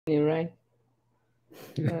right?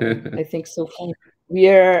 I think so funny. We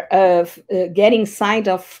are getting sight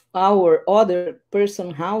of our other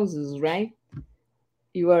person houses, right?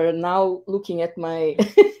 You are now looking at my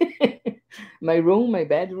my room, my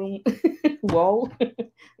bedroom wall.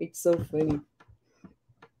 It's so funny.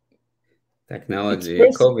 Technology,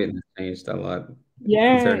 COVID has changed a lot.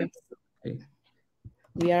 Yeah,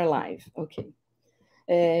 we are live. Okay.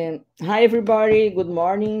 Hi, everybody. Good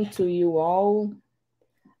morning to you all.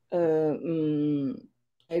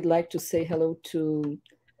 I'd like to say hello to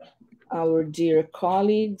our dear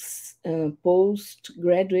colleagues,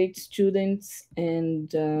 postgraduate students,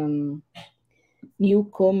 and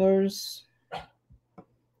newcomers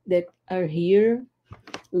that are here,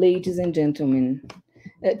 ladies and gentlemen.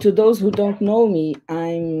 To those who don't know me,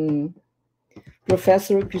 I'm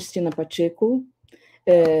Professor Cristina Pacheco.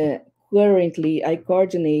 Currently, I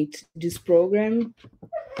coordinate this program,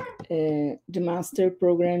 the Master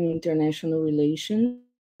Program in International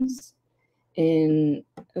Relations, and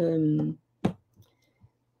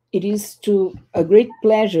it is a great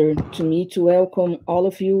pleasure to me to welcome all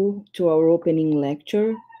of you to our opening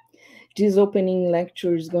lecture. This opening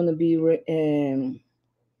lecture is going to be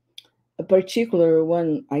a particular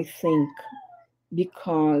one, I think,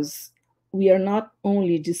 because we are not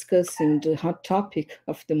only discussing the hot topic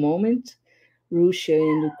of the moment, Russia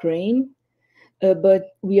and Ukraine,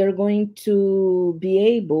 but we are going to be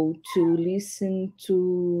able to listen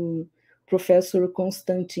to Professor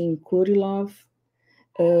Konstantin Kurylev,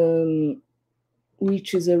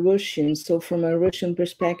 which is a Russian. So from a Russian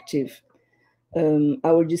perspective,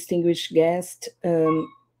 our distinguished guest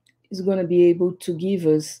is going to be able to give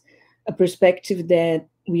us a perspective that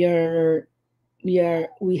we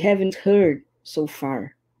haven't heard so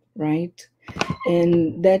far, right?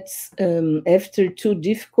 And that's after 2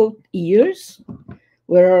 difficult years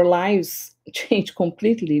where our lives changed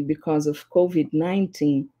completely because of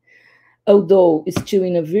COVID-19. Although it's still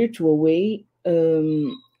in a virtual way,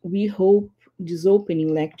 we hope this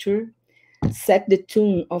opening lecture set the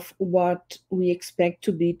tone of what we expect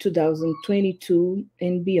to be 2022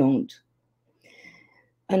 and beyond.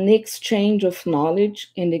 An exchange of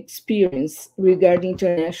knowledge and experience regarding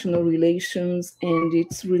international relations and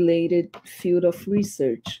its related field of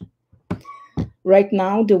research. Right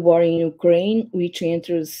now, the war in Ukraine, which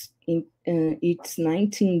enters in its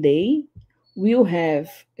 19th day, will have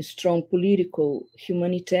a strong political,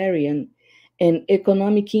 humanitarian, and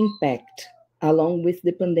economic impact, along with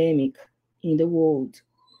the pandemic in the world.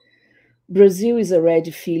 Brazil is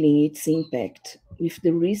already feeling its impact with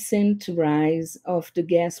the recent rise of the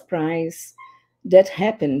gas price that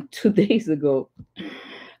happened 2 days ago.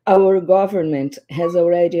 Our government has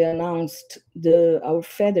already announced, our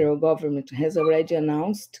federal government has already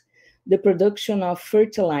announced the production of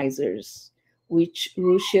fertilizers, which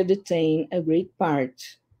Russia detains a great part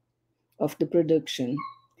of the production,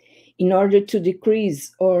 in order to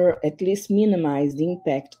decrease or at least minimize the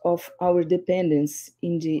impact of our dependence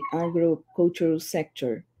in the agricultural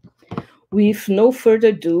sector. With no further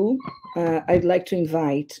ado, I'd like to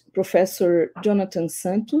invite Professor Jonathan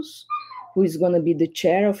Santos, who is going to be the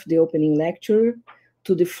chair of the opening lecture,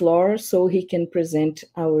 to the floor so he can present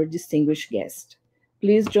our distinguished guest.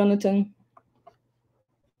 Please, Jonathan.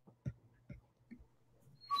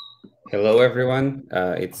 Hello, everyone.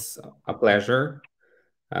 It's a pleasure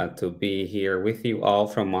to be here with you all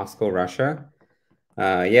from Moscow, Russia.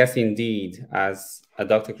 Yes, indeed, as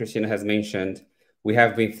Dr. Cristina has mentioned, we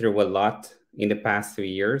have been through a lot in the past 2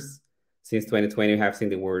 years. Since 2020, we have seen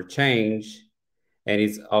the world change, and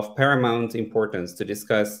it's of paramount importance to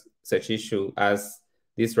discuss such issue as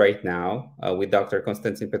this right now with Dr.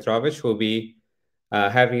 Konstantin Petrovich, who will be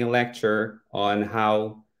having a lecture on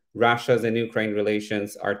how Russia's and Ukraine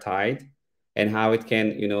relations are tied and how it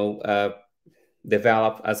can,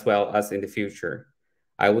 develop as well as in the future.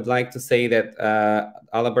 I would like to say that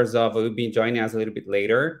Alla Barzova will be joining us a little bit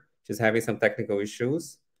later. She's having some technical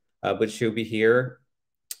issues, but she'll be here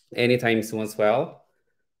anytime soon as well.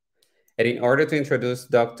 And in order to introduce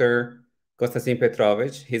Dr. Konstantin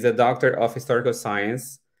Petrovich, he's a doctor of historical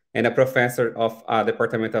science and a professor of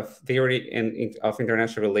Department of Theory and of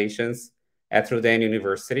International Relations at Russian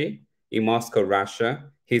University in Moscow,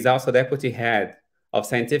 Russia. He's also deputy head of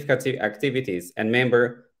scientific activities and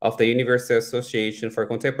member of the University Association for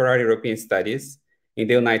Contemporary European Studies in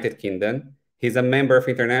the United Kingdom. He's a member of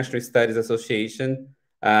International Studies Association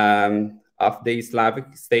of the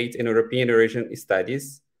Slavic State and Eurasian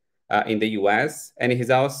Studies in the US, and he's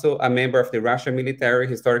also a member of the Russian Military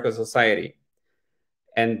Historical Society.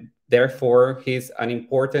 And therefore, he's an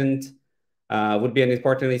important, would be an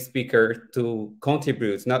important speaker to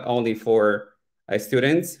contribute not only for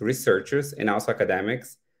students, researchers, and also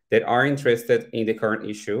academics that are interested in the current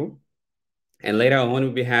issue. And later on,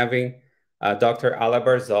 we'll be having Dr. Alla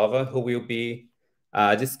Barzova, who will be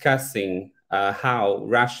discussing how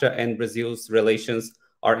Russia and Brazil's relations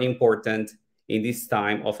are important in this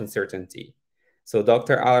time of uncertainty. So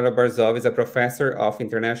Dr. Alla Barzova is a professor of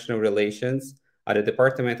international relations at the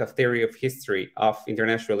Department of Theory of History of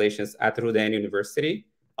International Relations at Russian University,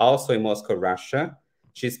 also in Moscow, Russia.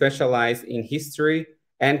 She specialized in history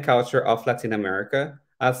and culture of Latin America,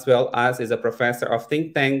 as well as is a professor of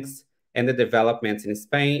think tanks and the developments in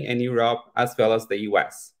Spain and Europe, as well as the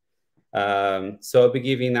US. So I'll be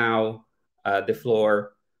giving now the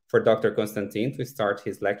floor for Dr. Konstantin to start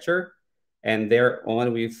his lecture. And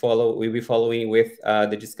thereon, we'll be following with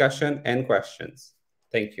the discussion and questions.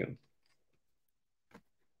 Thank you.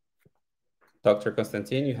 Dr.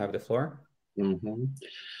 Konstantin, you have the floor. Mm-hmm.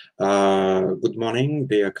 Good morning,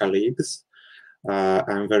 dear colleagues.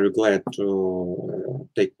 I'm very glad to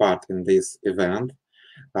take part in this event.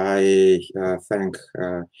 I thank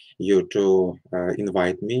you to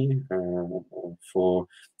invite me for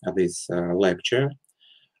this lecture.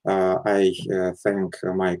 I thank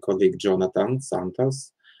my colleague Jonathan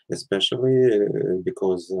Santos, especially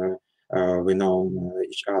because we know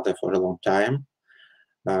each other for a long time.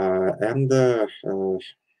 And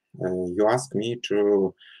you asked me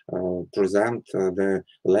to present the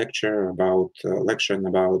lecture about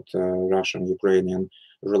Russian-Ukrainian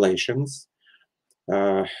relations.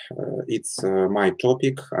 It's my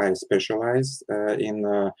topic. I specialize in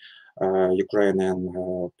Ukrainian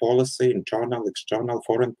policy, internal, external,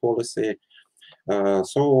 foreign policy.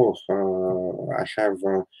 So I have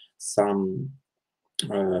some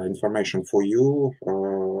information for you,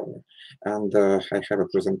 and I have a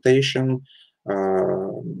presentation.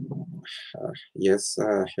 Yes,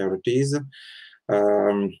 here it is.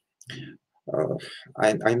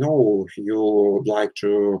 I know you would like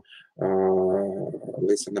to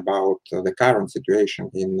listen about the current situation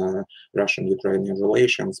in Russian-Ukrainian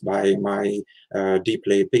relations by my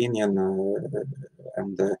deeply opinion,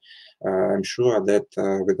 and I'm sure that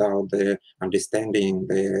without the understanding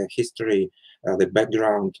the history, the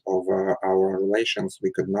background of our relations,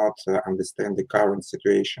 we could not understand the current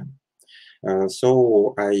situation.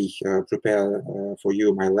 So I prepare for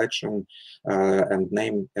you my lecture and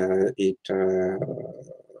name it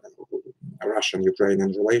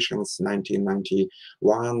Russian-Ukrainian relations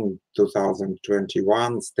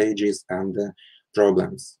 1991-2021 stages and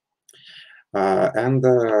problems. And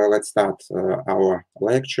let's start our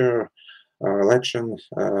lecture.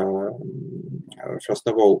 First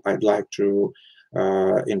of all, I'd like to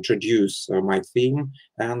introduce my theme,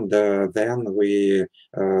 and then we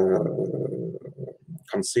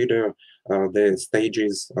consider the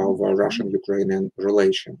stages of Russian-Ukrainian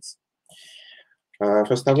relations.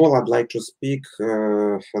 First of all, I'd like to speak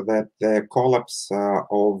that the collapse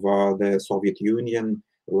of the Soviet Union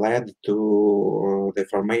led to the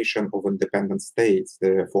formation of independent states,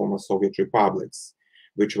 the former Soviet republics,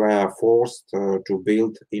 which were forced to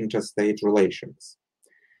build interstate relations.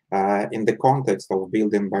 In the context of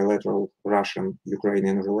building bilateral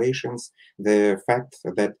Russian-Ukrainian relations, the fact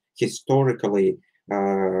that historically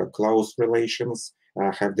close relations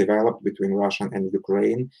have developed between Russia and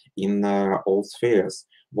Ukraine in all spheres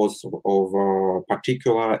was of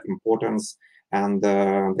particular importance, and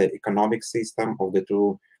the economic system of the two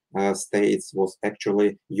states was actually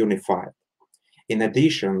unified. In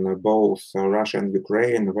addition, both Russia and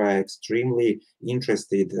Ukraine were extremely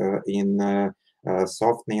interested in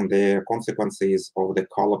softening the consequences of the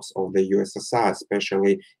collapse of the USSR,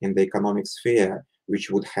 especially in the economic sphere, which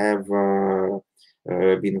would have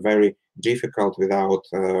been very difficult without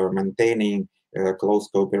maintaining close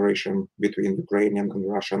cooperation between Ukrainian and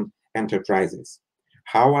Russian enterprises.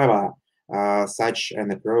 However, such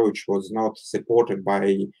an approach was not supported by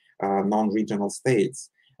non-regional states,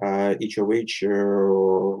 each of which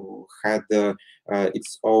had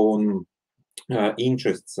its own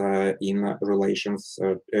interests in relation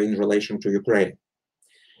to Ukraine.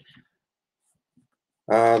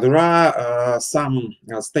 There are some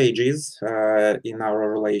stages in our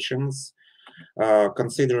relations,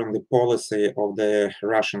 considering the policy of the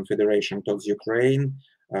Russian Federation towards Ukraine.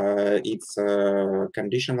 It's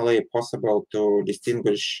conditionally possible to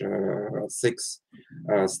distinguish 6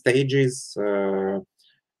 stages.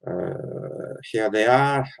 Here they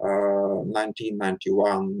are: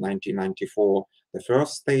 1991, 1994, the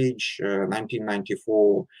first stage;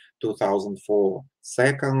 1994, 2004,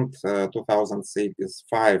 second;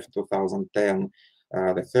 2005, 2010,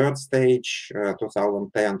 the third stage;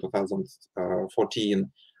 2010,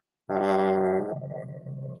 2014,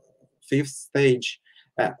 fifth stage,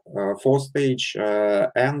 fourth stage,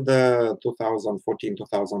 and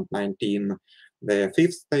 2014-2019, the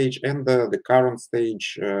fifth stage, and the current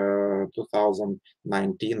stage,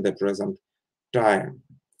 2019, the present time.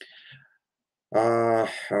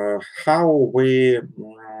 How we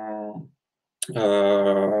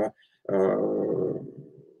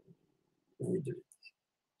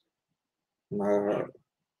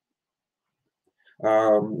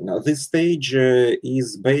this stage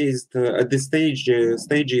is based.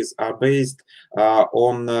 Stages are based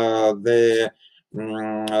on the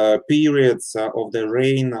periods of the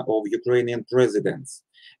reign of Ukrainian presidents,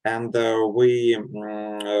 and we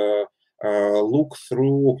look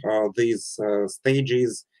through these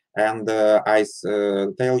stages, and I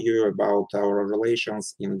tell you about our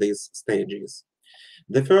relations in these stages.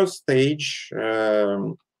 The first stage.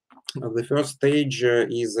 The first stage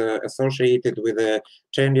is associated with the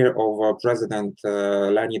tenure of President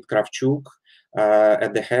Leonid Kravchuk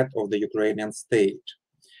at the head of the Ukrainian state.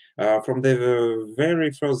 From the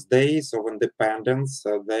very first days of independence,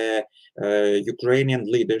 the Ukrainian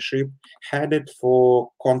leadership headed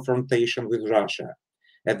for confrontation with Russia.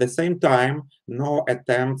 At the same time, no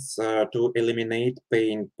attempts to eliminate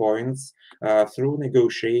pain points through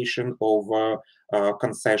negotiation of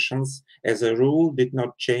concessions, as a rule, did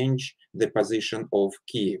not change the position of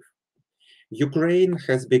Kiev. Ukraine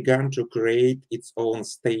has begun to create its own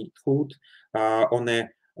statehood on a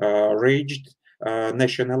rigid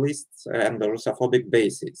nationalist and Russophobic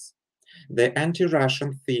basis. The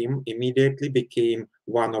anti-Russian theme immediately became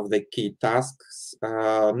one of the key tasks,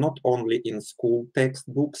 not only in school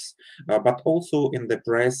textbooks, but also in the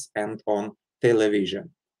press and on television.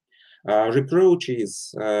 Reproaches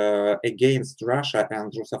against Russia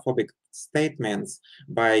and Russophobic statements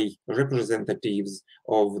by representatives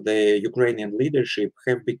of the Ukrainian leadership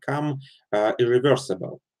have become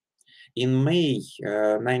irreversible. In May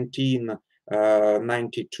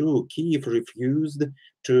 1992, Kiev refused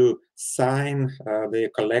to sign the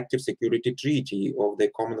Collective Security Treaty of the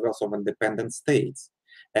Commonwealth of Independent States.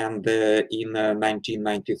 And in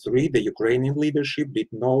 1993, the Ukrainian leadership did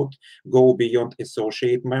not go beyond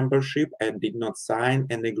associate membership and did not sign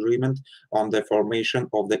an agreement on the formation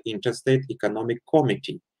of the Interstate Economic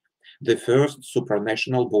Committee, the first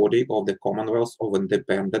supranational body of the Commonwealth of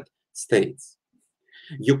Independent States.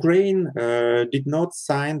 Ukraine did not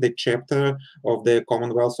sign the chapter of the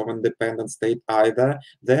Commonwealth of Independent States either,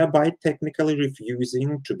 thereby technically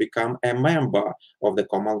refusing to become a member of the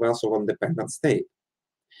Commonwealth of Independent States.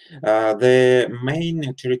 The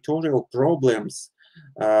main territorial problem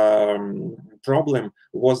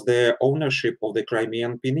was the ownership of the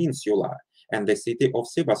Crimean Peninsula and the city of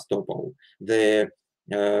Sevastopol, the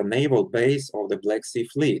naval base of the Black Sea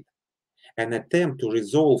Fleet. An attempt to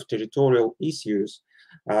resolve territorial issues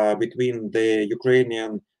between the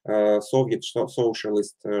Ukrainian Soviet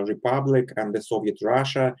Socialist Republic and the Soviet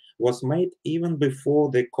Russia was made even before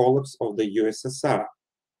the collapse of the USSR.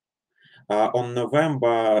 On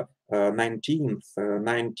November 19th,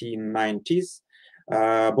 1990s,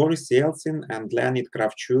 Boris Yeltsin and Leonid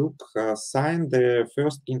Kravchuk signed the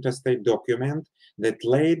first interstate document that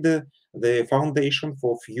laid the foundation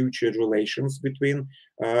for future relations between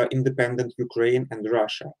independent Ukraine and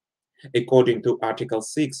Russia. According to Article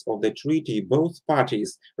 6 of the treaty, both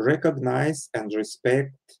parties recognize and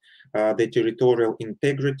respect the territorial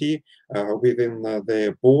integrity within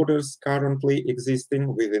the borders currently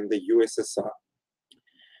existing within the USSR.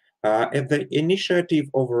 At the initiative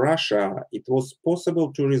of Russia, it was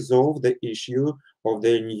possible to resolve the issue of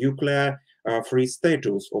the nuclear-free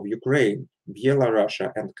status of Ukraine, Belarus,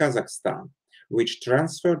 and Kazakhstan, which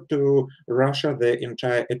transferred to Russia the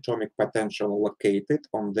entire atomic potential located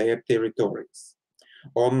on their territories.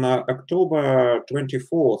 On October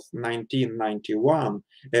 24th, 1991,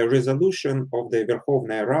 a resolution of the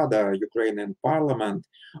Verkhovная Rada, Ukrainian Parliament,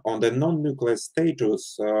 on the non-nuclear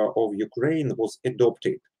status of Ukraine was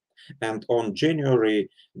adopted. And on January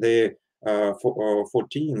the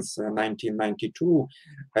 14th, 1992,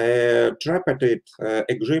 a tripartite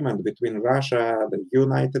agreement between Russia, the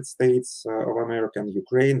United States of America, and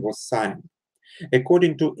Ukraine was signed.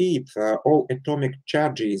 According to it, all atomic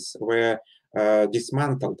charges were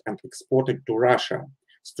dismantled and exported to Russia.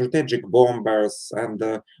 Strategic bombers and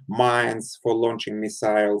mines for launching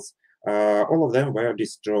missiles, all of them were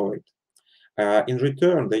destroyed. In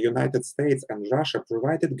return, the United States and Russia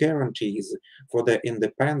provided guarantees for the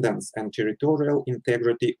independence and territorial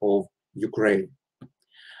integrity of Ukraine.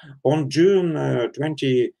 On June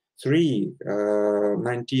 23,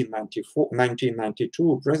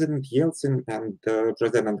 1992, President Yeltsin and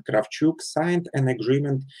President Kravchuk signed an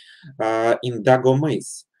agreement in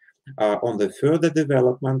Dagomys on the further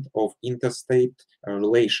development of interstate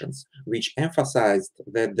relations, which emphasized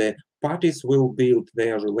that the parties will build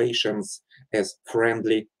their relations as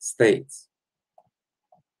friendly states.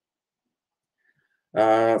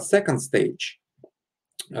 Second stage,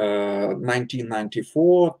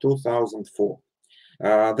 1994-2004.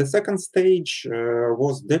 The second stage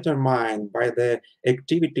was determined by the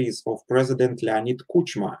activities of President Leonid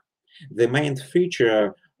Kuchma. The main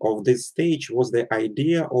feature of this stage was the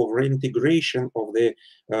idea of reintegration of the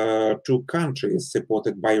two countries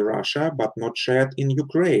supported by Russia but not shared in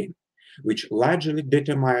Ukraine, which largely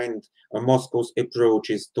determined Moscow's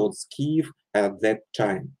approaches towards Kyiv at that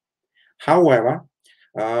time. However,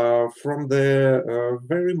 from the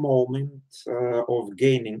very moment of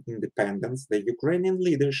gaining independence, the Ukrainian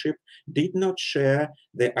leadership did not share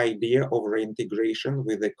the idea of reintegration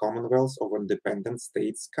with the Commonwealth of Independent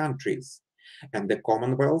States countries. And the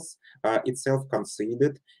Commonwealth itself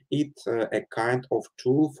considered it a kind of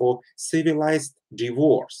tool for civilized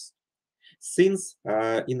divorce. Since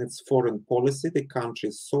in its foreign policy, the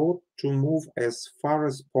country sought to move as far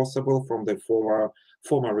as possible from the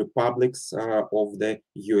former republics of the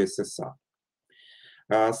USSR.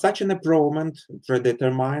 Such an approach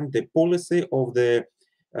predetermined the policy of the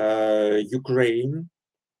Ukraine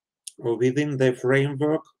within the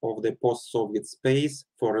framework of the post-Soviet space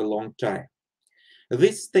for a long time.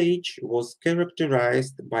 This stage was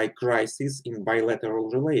characterized by crises in bilateral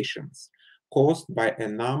relations, caused by a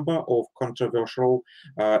number of controversial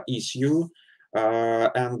issues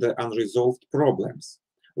and unresolved problems.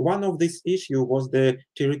 One of these issues was the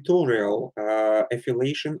territorial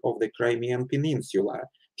affiliation of the Crimean Peninsula,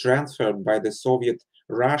 transferred by the Soviet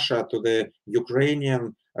Russia to the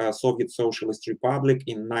Ukrainian Soviet Socialist Republic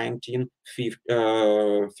in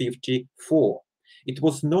 1954. It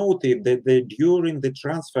was noted that during the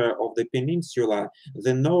transfer of the peninsula,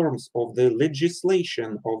 the norms of the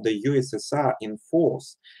legislation of the USSR in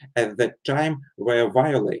force at that time were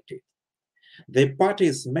violated. The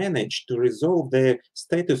parties managed to resolve the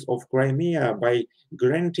status of Crimea by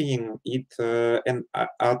granting it an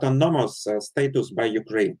autonomous status by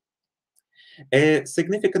Ukraine. A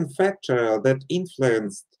significant factor that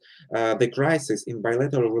influenced the crisis in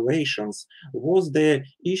bilateral relations was the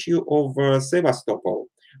issue of Sevastopol,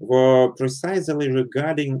 precisely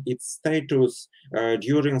regarding its status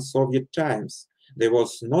during Soviet times. There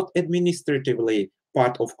was not administratively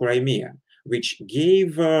part of Crimea, which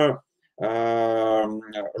gave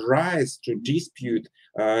rise to dispute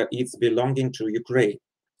its belonging to Ukraine.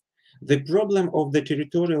 The problem of the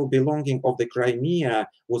territorial belonging of the Crimea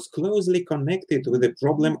was closely connected with the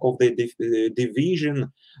problem of the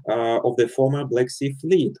division of the former Black Sea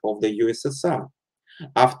Fleet of the USSR.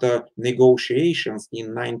 After negotiations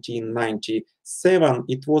in 1997,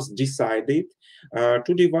 it was decided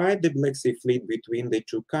to divide the Black Sea Fleet between the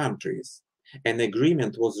two countries. An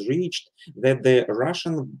agreement was reached that the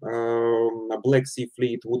Russian Black Sea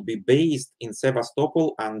Fleet would be based in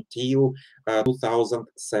Sevastopol until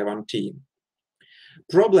 2017.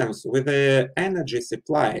 Problems with the energy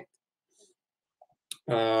supply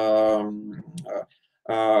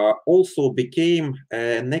also became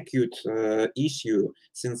an acute issue,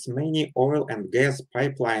 since many oil and gas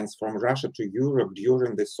pipelines from Russia to Europe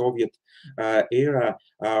during the Soviet era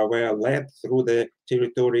were led through the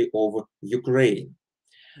territory of Ukraine.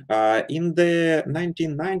 In the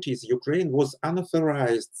 1990s, Ukraine was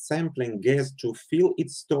unauthorized sampling gas to fill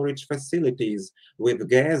its storage facilities with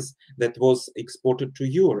gas that was exported to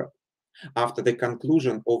Europe. After the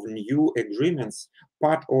conclusion of new agreements,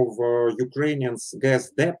 part of Ukrainians'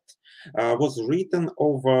 gas debt was written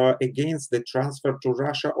over against the transfer to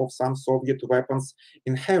Russia of some Soviet weapons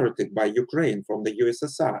inherited by Ukraine from the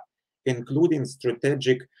USSR, including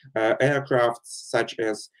strategic aircrafts such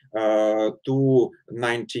as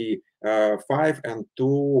Tu-95 and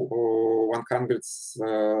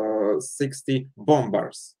Tu-160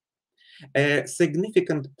 bombers. A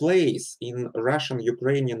significant place in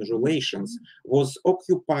Russian-Ukrainian relations was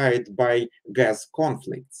occupied by gas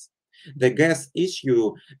conflicts. The gas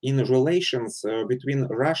issue in relations between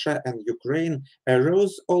Russia and Ukraine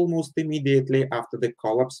arose almost immediately after the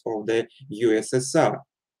collapse of the USSR.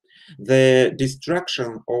 The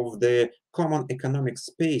destruction of the common economic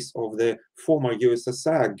space of the former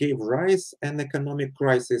USSR gave rise to an economic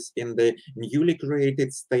crisis in the newly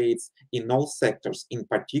created states in all sectors, in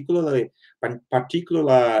particular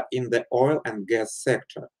in the oil and gas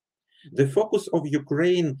sector. The focus of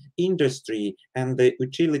Ukraine industry and the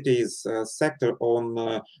utilities sector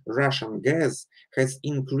on Russian gas has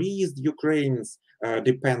increased Ukraine's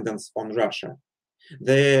dependence on Russia.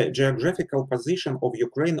 The geographical position of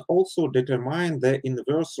Ukraine also determined the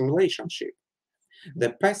inverse relationship.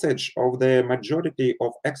 The passage of the majority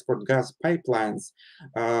of export gas pipelines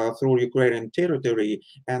through Ukrainian territory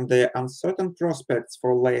and the uncertain prospects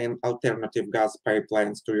for laying alternative gas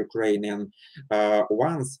pipelines to Ukrainian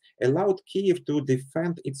ones allowed Kyiv to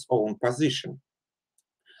defend its own position.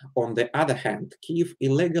 On the other hand, Kyiv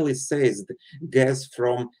illegally seized gas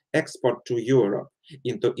from export to Europe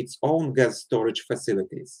into its own gas storage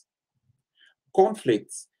facilities.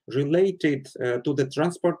 Conflicts related to the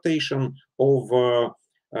transportation of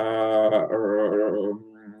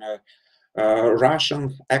Russian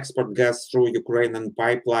export gas through Ukrainian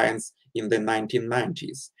pipelines in the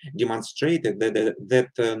 1990s demonstrated that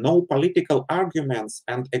no political arguments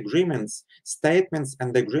and agreements, statements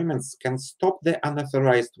and agreements can stop the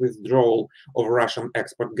unauthorized withdrawal of Russian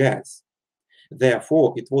export gas.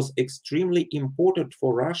 Therefore, it was extremely important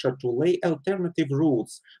for Russia to lay alternative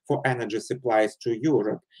routes for energy supplies to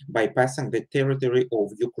Europe by passing the territory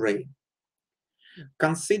of Ukraine.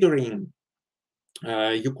 Considering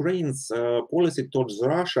Ukraine's policy towards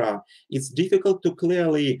Russia, it's difficult to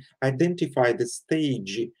clearly identify the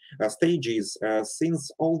stages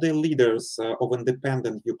since all the leaders of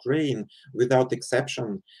independent Ukraine, without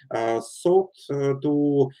exception, sought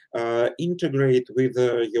to integrate with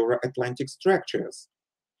Euro-Atlantic structures.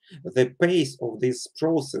 The pace of this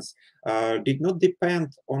process did not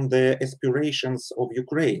depend on the aspirations of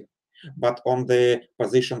Ukraine, but on the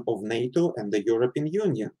position of NATO and the European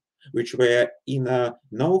Union, which were in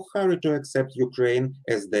no hurry to accept Ukraine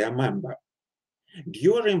as their member.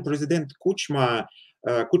 During President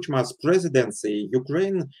Kuchma's presidency,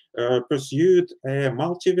 Ukraine pursued a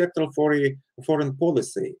multi-vector foreign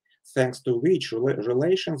policy, thanks to which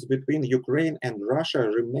relations between Ukraine and Russia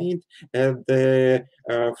remained at the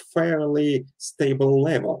fairly stable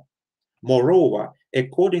level. Moreover,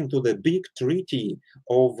 according to the Big Treaty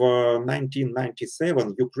of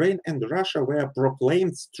 1997, Ukraine and Russia were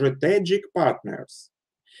proclaimed strategic partners.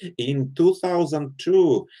 In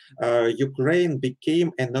 2002, Ukraine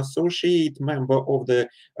became an associate member of the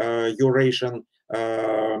Eurasian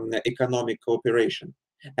economic cooperation,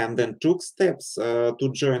 and then took steps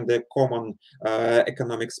to join the common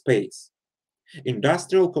economic space.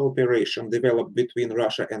 Industrial cooperation developed between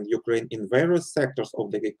Russia and Ukraine in various sectors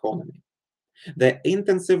of the economy. The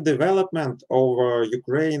intensive development of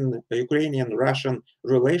Ukrainian-Russian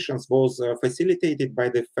relations was facilitated by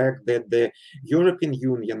the fact that the European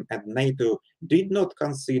Union and NATO did not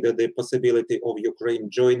consider the possibility of Ukraine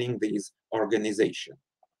joining these organizations.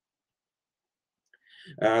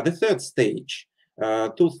 The third stage,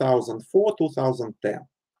 2004-2010.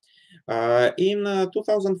 In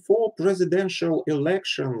 2004, presidential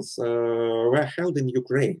elections were held in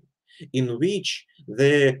Ukraine, in which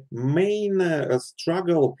the main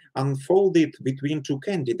struggle unfolded between two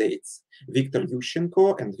candidates, Viktor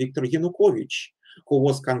Yushchenko and Viktor Yanukovych, who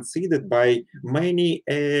was considered by many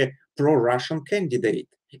a pro-Russian candidate,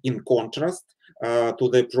 in contrast to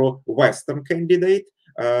the pro-Western candidate,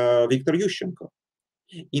 Viktor Yushchenko.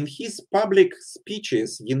 In his public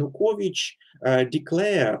speeches, Yanukovych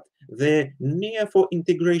declared the need for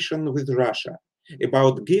integration with Russia,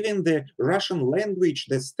 about giving the Russian language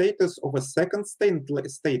the status of a second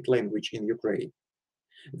state language in Ukraine,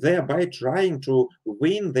 thereby trying to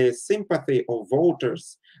win the sympathy of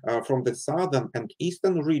voters from the southern and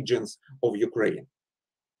eastern regions of Ukraine.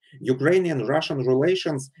 Ukrainian-Russian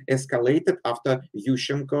relations escalated after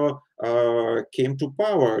Yushchenko came to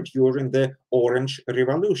power during the Orange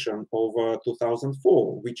Revolution of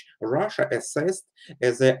 2004, which Russia assessed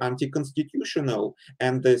as anti-constitutional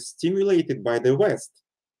and stimulated by the West.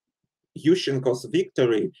 Yushchenko's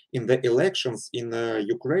victory in the elections in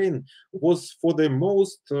Ukraine was for the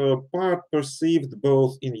most part perceived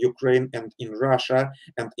both in Ukraine and in Russia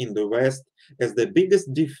and in the West as the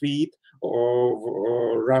biggest defeat of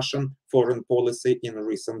Russian foreign policy in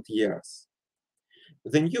recent years.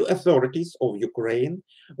 The new authorities of Ukraine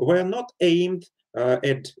were not aimed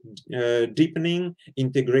at deepening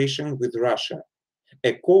integration with Russia.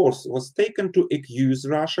 A course was taken to accuse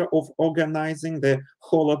Russia of organizing the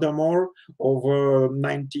Holodomor of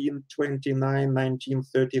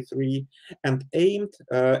 1929-1933 and aimed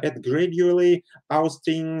at gradually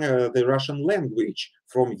ousting the Russian language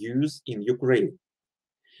from use in Ukraine.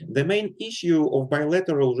 The main issue of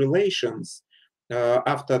bilateral relations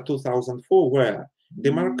after 2004 were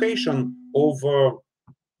demarcation of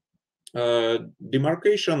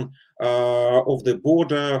the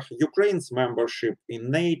border, Ukraine's membership in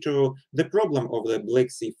NATO, the problem of the Black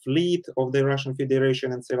Sea Fleet of the Russian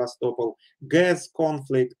Federation in Sevastopol, gas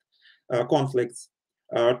conflicts,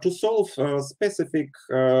 To solve specific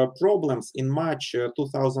problems in March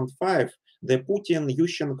 2005, the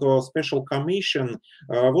Putin-Yushchenko Special Commission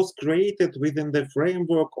was created within the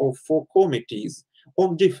framework of 4 committees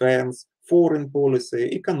on defense, foreign policy,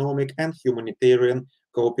 economic and humanitarian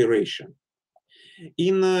cooperation.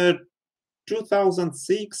 In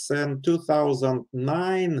 2006 and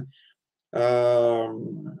 2009, there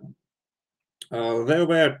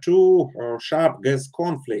were 2 sharp gas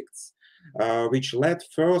conflicts, which led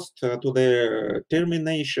first to the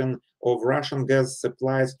termination of Russian gas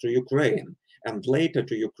supplies to Ukraine, and later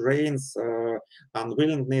to Ukraine's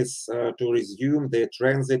unwillingness to resume the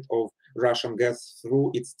transit of Russian gas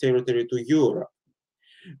through its territory to Europe.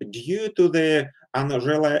 Due to the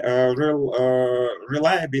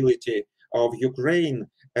unreliability of Ukraine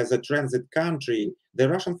as a transit country, the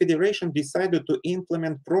Russian Federation decided to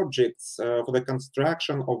implement projects for the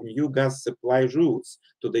construction of new gas supply routes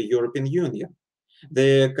to the European Union.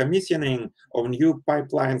 The commissioning of new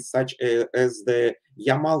pipelines such as the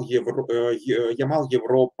Yamal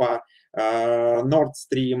Europa, Nord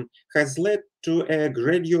Stream has led to a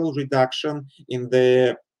gradual reduction in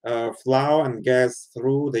the flow and gas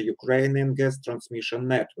through the Ukrainian gas transmission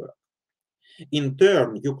network. In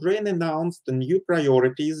turn, Ukraine announced new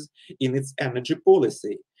priorities in its energy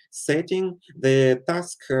policy, setting the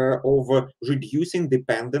task of reducing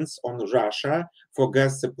dependence on Russia for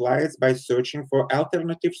gas supplies by searching for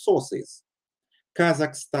alternative sources.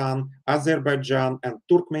 Kazakhstan, Azerbaijan, and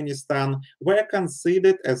Turkmenistan were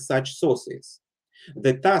considered as such sources.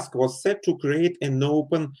 The task was set to create an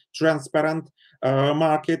open, transparent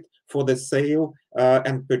market for the sale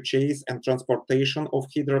and purchase and transportation of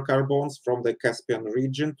hydrocarbons from the Caspian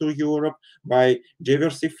region to Europe by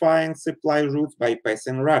diversifying supply routes by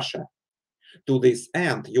passing Russia. To this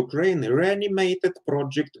end, Ukraine reanimated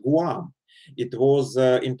Project Guam. It was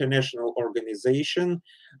an international organization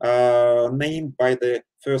named by the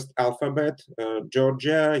first alphabet,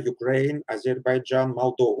 Georgia, Ukraine, Azerbaijan,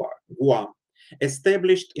 Moldova, Guam,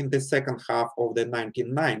 established in the second half of the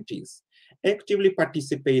 1990s. Actively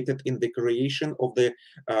participated in the creation of the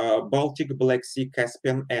Baltic Black Sea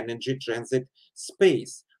Caspian Energy Transit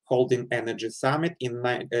Space, holding Energy Summit in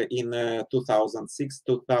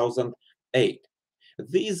 2006-2008.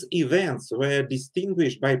 These events were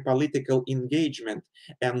distinguished by political engagement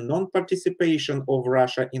and non-participation of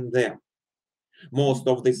Russia in them. Most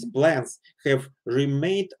of these plans have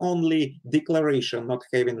remained only declaration, not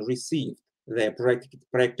having received their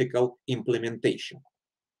practical implementation.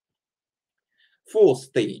 4th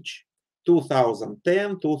stage,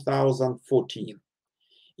 2010-2014.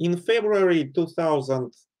 In February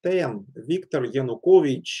 2010, Viktor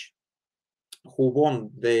Yanukovych, who won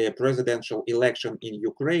the presidential election in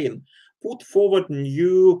Ukraine, put forward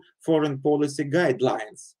new foreign policy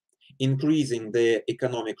guidelines, increasing the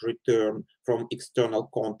economic return from external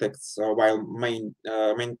contacts while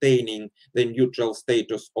maintaining the neutral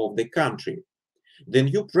status of the country. The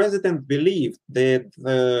new president believed that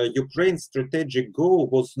Ukraine's strategic goal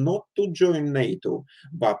was not to join NATO,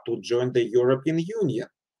 but to join the European Union.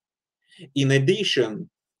 In addition,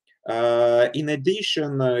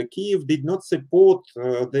 Kiev did not support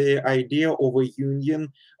the idea of a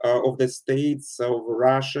union of the states of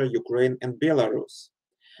Russia, Ukraine, and Belarus.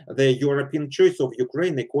 The European choice of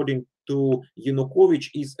Ukraine, according to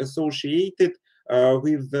Yanukovych, is associated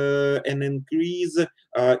with an increase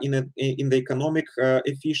in the economic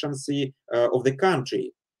efficiency of the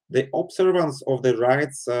country, the observance of the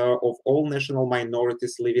rights of all national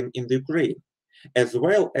minorities living in the Ukraine, as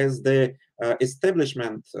well as the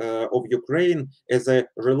establishment of Ukraine as a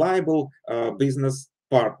reliable business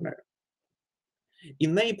partner.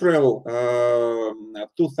 In April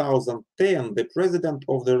 2010, the president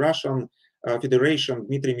of the Russian Federation,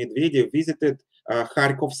 Dmitry Medvedev, visited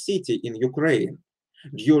Kharkov city in Ukraine.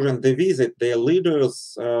 During the visit, the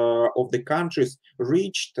leaders of the countries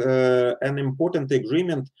reached an important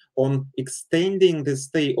agreement on extending the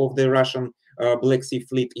stay of the Russian Black Sea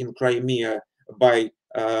Fleet in Crimea by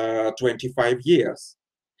 25 years,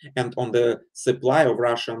 and on the supply of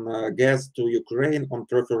Russian gas to Ukraine on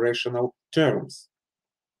preferential terms.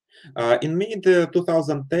 In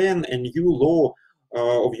mid-2010, a new law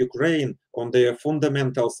of Ukraine on the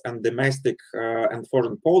fundamentals and domestic and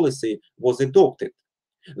foreign policy was adopted.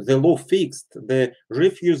 The law fixed the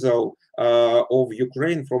refusal of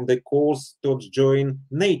Ukraine from the course to join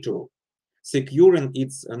NATO, securing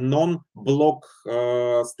its non-bloc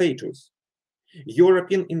status.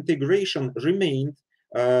 European integration remained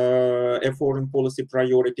a foreign policy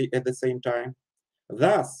priority at the same time.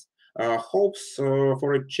 Thus, hopes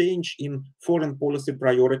for a change in foreign policy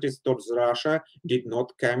priorities towards Russia did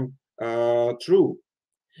not come true.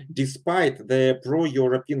 Despite the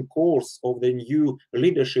pro-European course of the new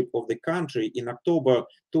leadership of the country in October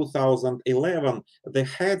 2011, the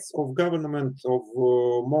heads of government of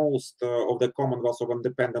most of the Commonwealth of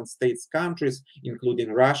Independent States countries,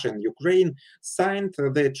 including Russia and Ukraine, signed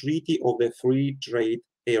the Treaty of the Free Trade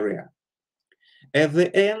Area. At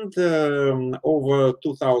the end of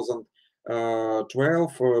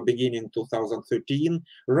 2012, beginning 2013,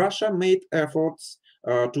 Russia made efforts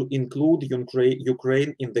to include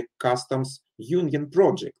Ukraine in the customs union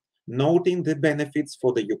project, noting the benefits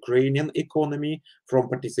for the Ukrainian economy from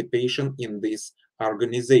participation in this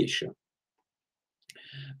organization.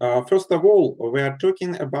 First of all, we are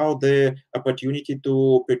talking about the opportunity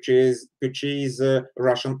to purchase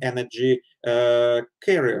Russian energy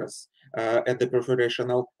carriers at the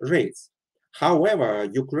preferential rates. However,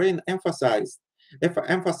 Ukraine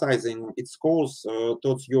emphasizing its course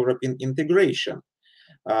towards European integration,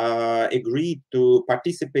 agreed to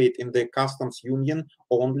participate in the customs union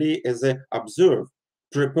only as an observer,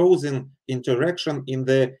 proposing interaction in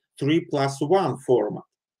the 3+1 format.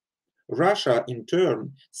 Russia, in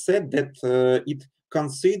turn, said that it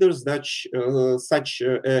considers that such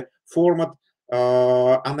a format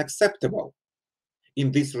unacceptable.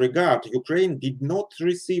 In this regard, Ukraine did not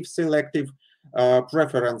receive selective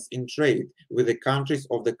preference in trade with the countries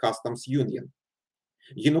of the customs union.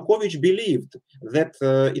 Yanukovych believed that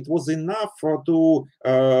it was enough to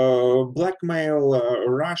blackmail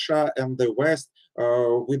Russia and the West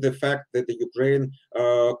with the fact that the Ukraine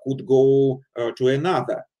could go to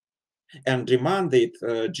another, and demanded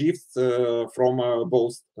gifts from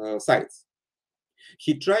both sides.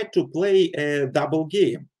 He tried to play a double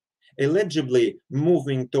game. Allegedly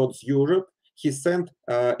moving towards Europe, he sent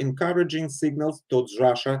encouraging signals towards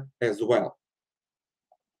Russia as well.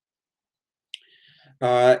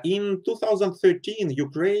 In 2013,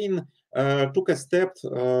 Ukraine took a step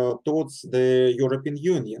towards the European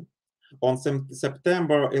Union. On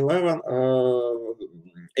September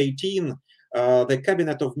 18, the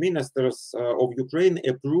Cabinet of Ministers of Ukraine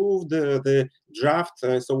approved the draft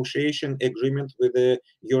association agreement with the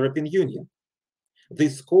European Union.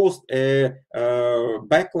 This caused a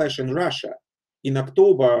backlash in Russia. In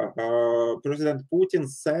October, President Putin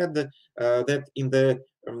said that in the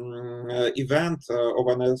event of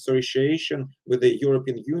an association with the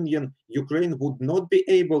European Union, Ukraine would not be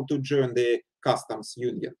able to join the customs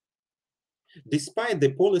union. Despite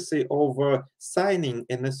the policy of signing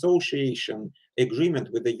an association agreement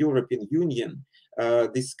with the European Union,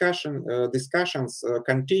 discussions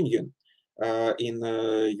continue in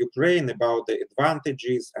Ukraine about the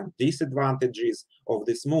advantages and disadvantages of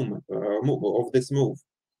this move.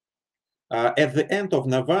 At the end of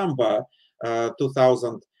November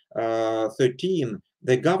 2013,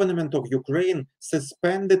 the government of Ukraine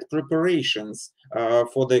suspended preparations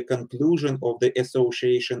for the conclusion of the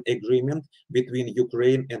association agreement between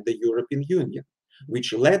Ukraine and the European Union,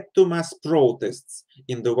 which led to mass protests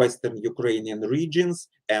in the western Ukrainian regions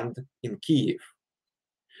and in Kyiv.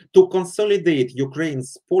 To consolidate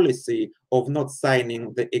Ukraine's policy of not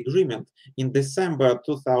signing the agreement, in December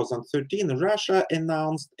 2013, Russia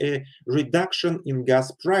announced a reduction in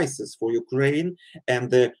gas prices for Ukraine and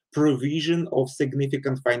the provision of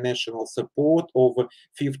significant financial support of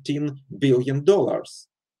 $15 billion.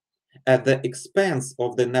 At the expense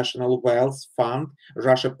of the National Wealth Fund,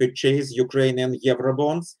 Russia purchased Ukrainian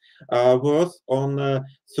Eurobonds worth on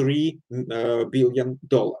 $3 billion.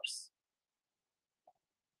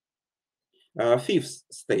 Fifth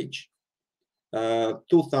stage,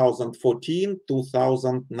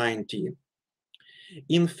 2014-2019.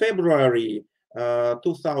 In February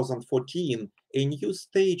 2014, a new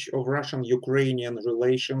stage of Russian-Ukrainian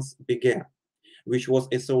relations began, which was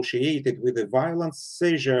associated with the violent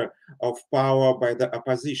seizure of power by the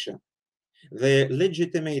opposition. The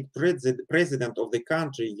legitimate president of the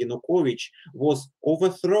country, Yanukovych, was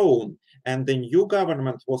overthrown and the new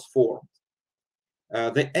government was formed.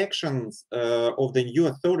 The actions of the new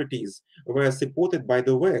authorities were supported by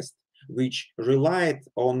the West, which relied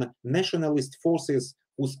on nationalist forces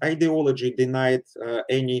whose ideology denied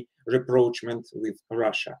any rapprochement with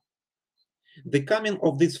Russia. The coming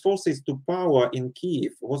of these forces to power in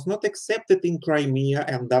Kyiv was not accepted in Crimea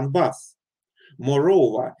and Donbass.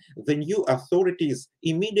 Moreover, the new authorities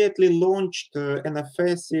immediately launched an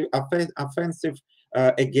offensive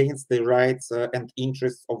against the rights and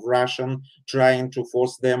interests of Russians, trying to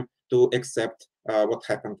force them to accept what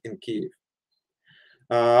happened in Kyiv.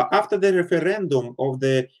 After the referendum of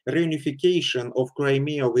the reunification of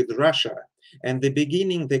Crimea with Russia and the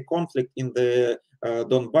beginning the conflict in the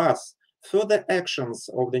Donbass, Further actions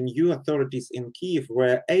of the new authorities in Kiev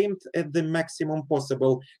were aimed at the maximum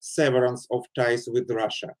possible severance of ties with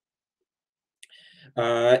Russia.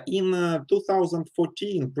 In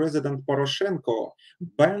 2014, President Poroshenko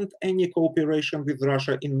banned any cooperation with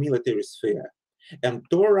Russia in military sphere and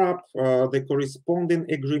tore up the corresponding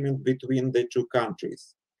agreement between the two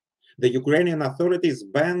countries. The Ukrainian authorities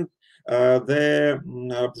banned the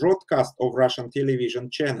broadcast of Russian television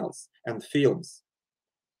channels and films.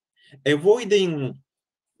 Avoiding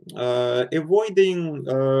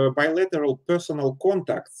bilateral personal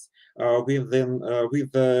contacts with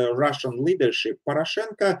the Russian leadership,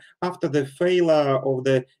 Poroshenko, after the failure of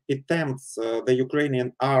the attempts the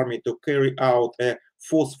Ukrainian army to carry out a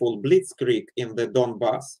forceful blitzkrieg in the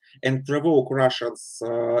Donbass and provoke Russia's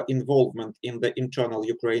involvement in the internal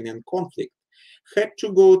Ukrainian conflict, had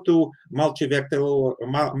to go to multivectoral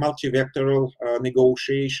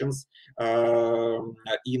negotiations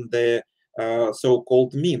in the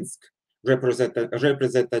so-called Minsk.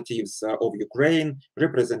 Representatives of Ukraine,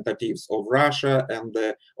 representatives of Russia, and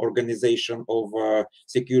the Organization of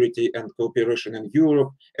Security and Cooperation in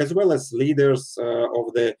Europe, as well as leaders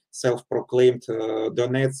of the self-proclaimed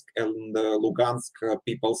Donetsk and Lugansk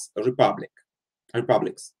People's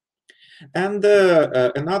Republics. And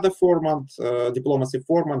another format, diplomacy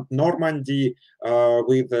format, Normandy,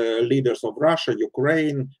 with leaders of Russia,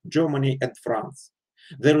 Ukraine, Germany, and France.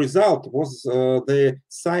 The result was the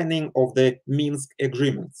signing of the Minsk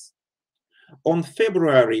agreements. On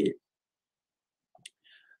February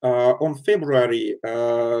 12,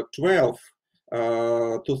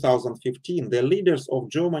 2015, the leaders of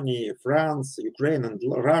Germany, France, Ukraine, and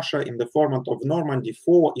Russia in the format of Normandy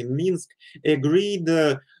 4 in Minsk agreed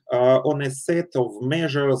on a set of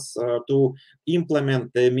measures to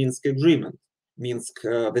implement the Minsk agreement, Minsk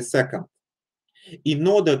the second, in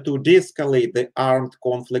order to de-escalate the armed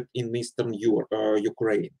conflict in eastern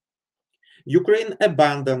Ukraine. Ukraine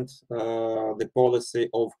abandoned the policy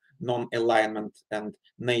of non-alignment, and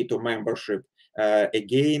NATO membership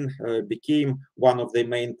again became one of the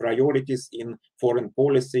main priorities in foreign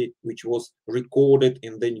policy, which was recorded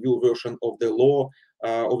in the new version of the law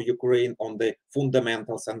of Ukraine on the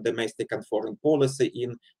fundamentals and domestic and foreign policy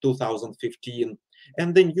in 2015,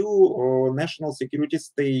 and the new national security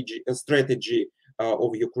strategy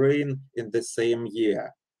of Ukraine in the same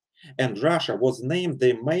year. And Russia was named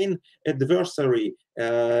the main adversary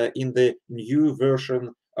in the new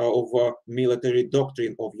version of military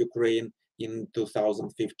doctrine of Ukraine in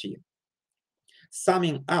 2015.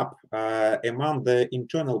 Summing up, among the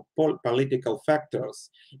internal political factors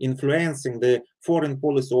influencing the foreign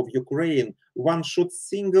policy of Ukraine, one should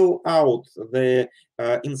single out the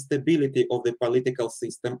instability of the political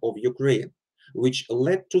system of Ukraine, which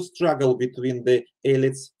led to struggle between the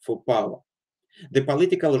elites for power. The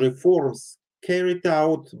political reforms carried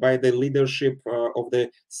out by the leadership of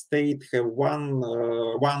the state have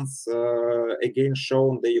once again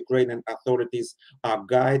shown the Ukrainian authorities are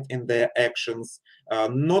guided in their actions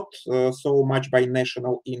not so much by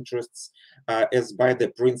national interests as by the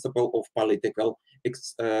principle of political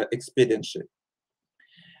expediency.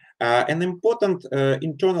 An important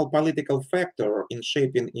internal political factor in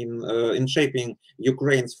shaping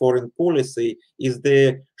Ukraine's foreign policy is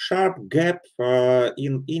the sharp gap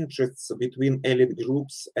in interests between elite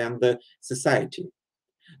groups and society.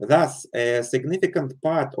 Thus, a significant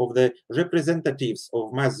part of the representatives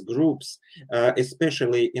of mass groups,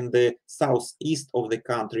 especially in the southeast of the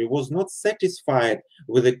country, was not satisfied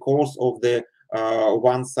with the course of the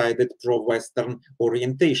one-sided pro-Western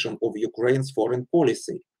orientation of Ukraine's foreign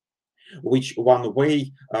policy, which one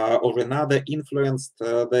way or another influenced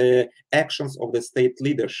the actions of the state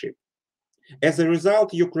leadership. As a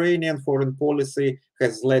result, Ukrainian foreign policy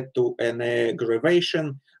has led to an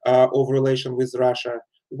aggravation of relations with Russia,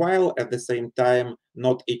 while at the same time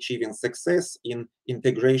not achieving success in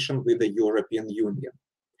integration with the European Union.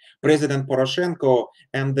 President Poroshenko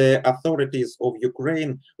and the authorities of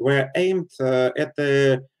Ukraine were aimed at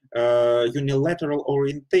a unilateral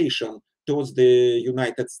orientation towards the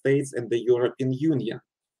United States and the European Union,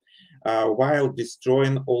 while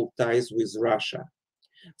destroying all ties with Russia.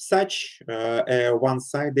 Such a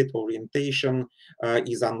one-sided orientation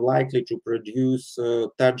is unlikely to produce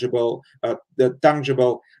tangible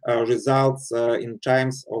results in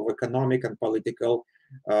times of economic and political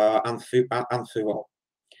upheaval.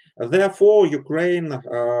 Therefore, Ukraine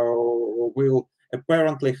will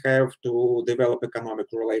apparently have to develop economic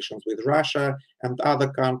relations with Russia and other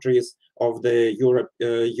countries of the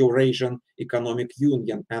Eurasian Economic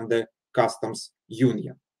Union and the Customs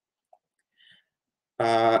Union.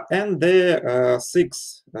 And the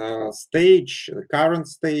sixth stage, the current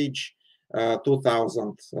stage,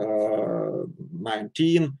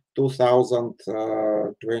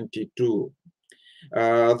 2019-2022.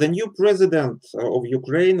 The new president of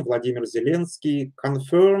Ukraine, Vladimir Zelensky,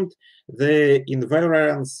 confirmed the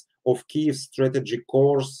invariance of Kiev's strategic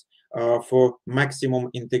course for maximum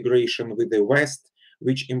integration with the West,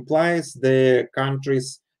 which implies the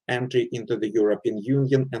country's entry into the European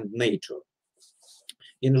Union and NATO.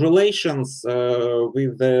 In relations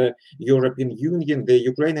with the European Union, the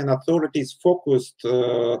Ukrainian authorities focused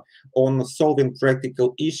on solving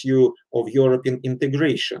practical issue of European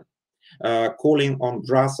integration, calling on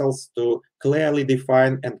Brussels to clearly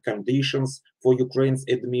define and conditions for Ukraine's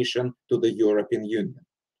admission to the European Union.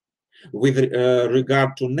 With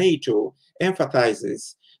regard to NATO,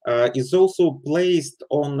 emphasis is also placed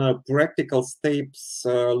on practical steps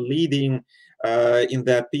leading, in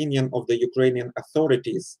the opinion of the Ukrainian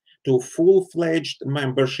authorities, to full-fledged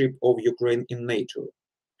membership of Ukraine in NATO.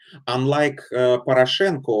 Unlike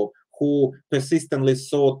Poroshenko, who persistently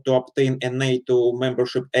sought to obtain a NATO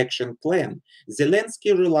membership action plan,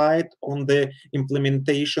 Zelensky relied on the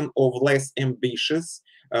implementation of less ambitious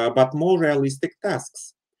but more realistic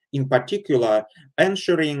tasks, in particular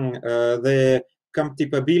ensuring the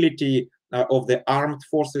compatibility of the armed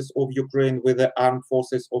forces of Ukraine with the armed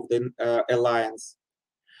forces of the alliance.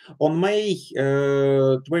 On May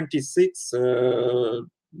 26,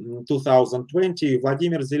 2020,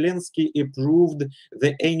 Vladimir Zelensky approved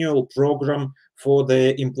the annual program for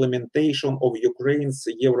the implementation of Ukraine's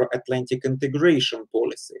Euro-Atlantic integration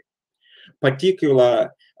policy.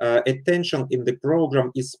 Particular attention in the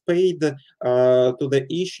program is paid to the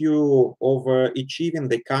issue of achieving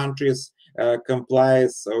the country's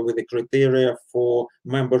compliance with the criteria for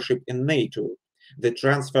membership in NATO, the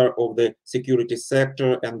transfer of the security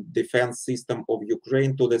sector and defense system of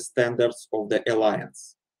Ukraine to the standards of the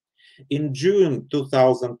alliance. In June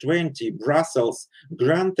 2020, Brussels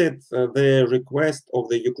granted the request of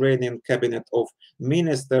the Ukrainian Cabinet of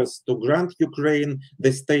Ministers to grant Ukraine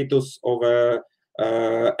the status of a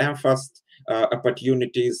enhanced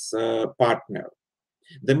opportunities partner.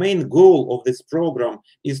 The main goal of this program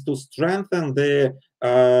is to strengthen the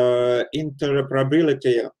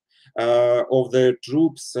interoperability of the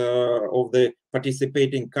troops of the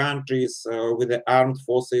participating countries with the armed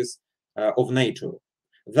forces of NATO.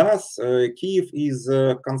 Thus, Kiev is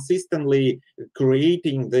consistently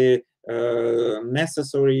creating the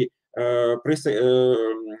necessary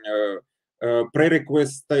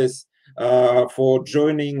prerequisites for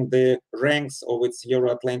joining the ranks of its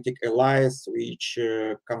Euro-Atlantic allies, which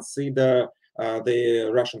consider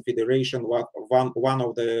the Russian Federation one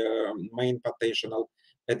of the main potential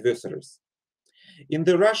adversaries. In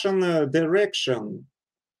the Russian direction,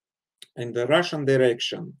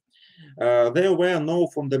 there were no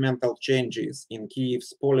fundamental changes in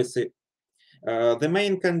Kiev's policy. The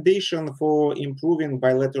main condition for improving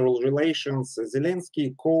bilateral relations,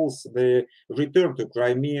 Zelensky calls the return to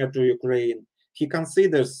Crimea to Ukraine. He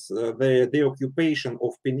considers the occupation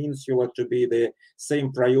of peninsula to be the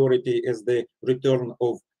same priority as the return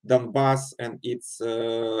of Donbass, and in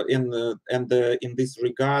this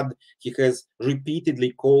regard, he has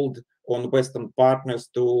repeatedly called on Western partners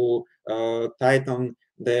to tighten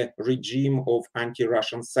the regime of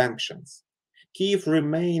anti-Russian sanctions. Kiev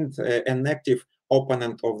remained an active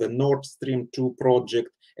opponent of the Nord Stream 2 project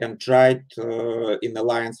and tried, in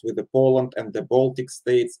alliance with Poland and the Baltic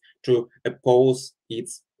states, to oppose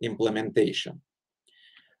its implementation.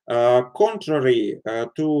 Contrary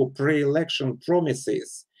to pre-election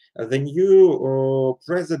promises, the new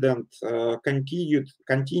president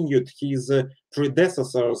continued his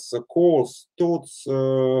predecessor's course towards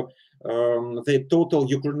the total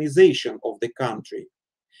Ukrainization of the country.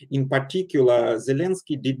 In particular,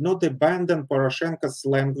 Zelensky did not abandon Poroshenko's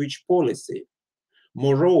language policy.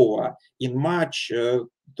 Moreover, in March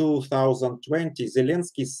 2020,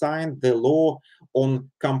 Zelensky signed the law on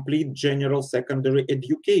complete general secondary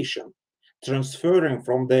education, transferring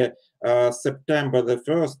from the September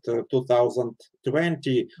 1st,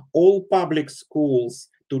 2020, all public schools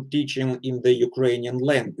to teaching in the Ukrainian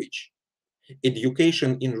language.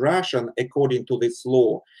 Education in Russian, according to this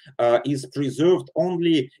law, is preserved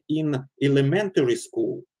only in elementary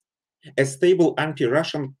school. A stable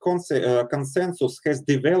anti-Russian consensus has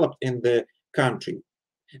developed in the country.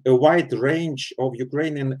 A wide range of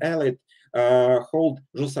Ukrainian elite hold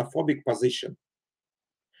Russophobic position.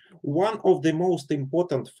 One of the most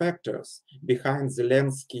important factors behind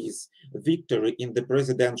Zelensky's victory in the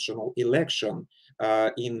presidential election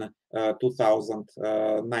in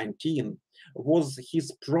 2019 was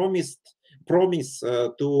his promise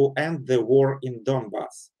to end the war in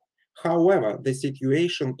Donbass. However, the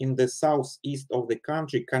situation in the southeast of the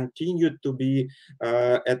country continued to be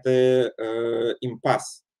at the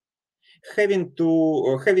impasse.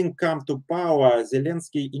 Having come to power,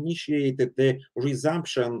 Zelensky initiated the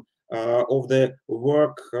resumption of the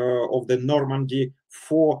work of the Normandy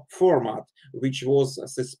 4 format, which was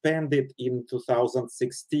suspended in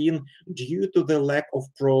 2016 due to the lack of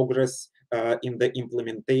progress in the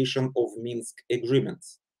implementation of Minsk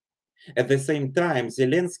agreements. At the same time,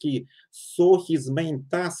 Zelensky saw his main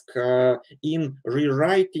task in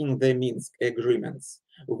rewriting the Minsk agreements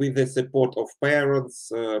with the support of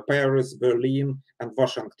Paris, Berlin, and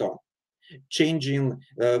Washington, changing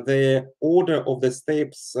the order of the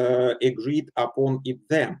steps agreed upon in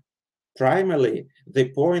them. Primarily, the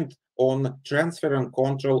point on transferring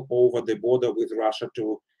control over the border with Russia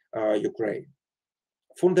to Ukraine.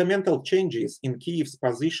 Fundamental changes in Kyiv's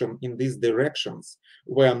position in these directions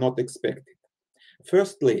were not expected.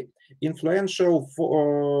 Firstly, influential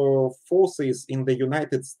forces in the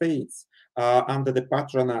United States, under the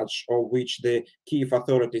patronage of which the Kyiv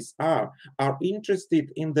authorities are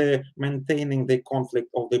interested in maintaining the conflict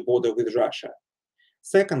of the border with Russia.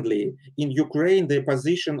 Secondly, in Ukraine, the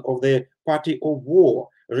position of the party of war,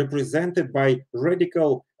 represented by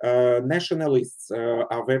radical nationalists,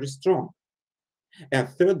 are very strong. And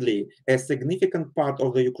thirdly, a significant part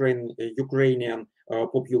of the Ukrainian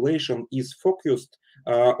population is focused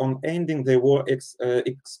on ending the war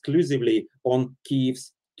exclusively on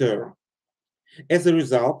Kyiv's term. As a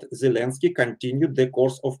result, Zelensky continued the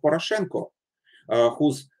course of Poroshenko,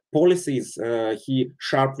 whose policies he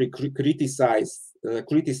sharply criticized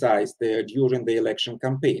during the election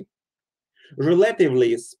campaign.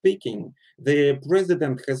 Relatively speaking, the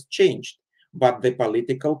president has changed, but the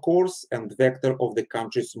political course and vector of the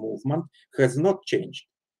country's movement has not changed,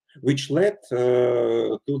 which led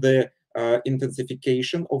to the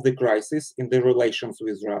intensification of the crisis in the relations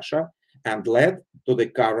with Russia and led to the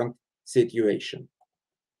current situation.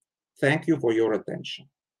 Thank you for your attention.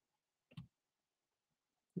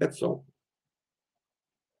 That's all.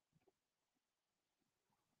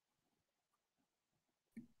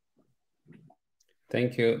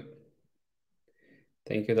 Thank you.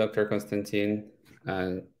 Thank you, Dr. Konstantin.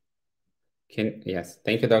 Yes,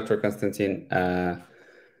 thank you, Dr. Konstantin.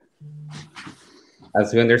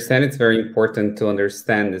 As we understand, it's very important to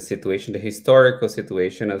understand the situation, the historical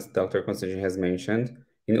situation, as Dr. Konstantin has mentioned,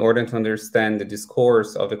 in order to understand the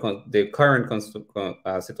discourse of the current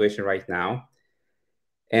situation right now.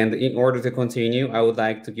 And in order to continue, I would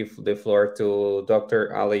like to give the floor to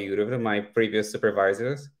Dr. Ale Yurov, my previous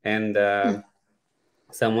supervisor, and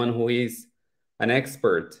someone who is an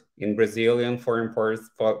expert in Brazilian foreign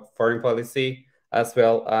policy, as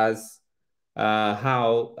well as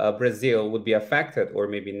how Brazil would be affected or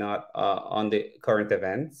maybe not on the current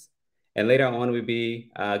events. And later on, we'll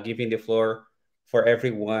be giving the floor for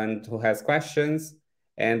everyone who has questions.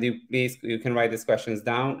 And you can write these questions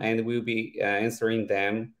down and we'll be answering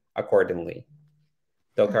them accordingly.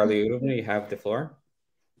 Dr. Ale Yurov, you have the floor.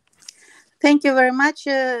 Thank you very much.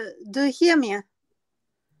 Do you hear me?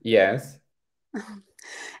 Yes.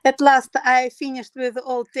 At last, I finished with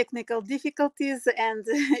all technical difficulties and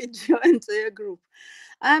joined a group.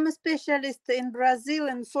 I'm a specialist in Brazil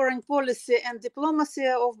and foreign policy and diplomacy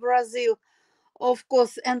of Brazil, of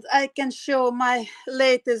course, and I can show my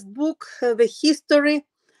latest book, The History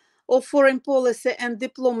of Foreign Policy and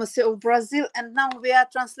Diplomacy of Brazil, and now we are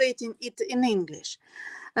translating it in English.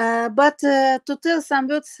 But to tell some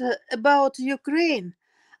words about Ukraine,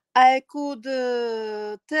 I could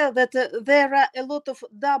tell that there are a lot of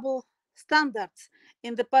double standards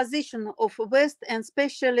in the position of West and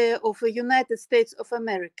especially of the United States of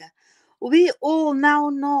America. We all now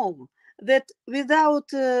know that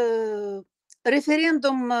without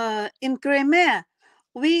referendum in Crimea,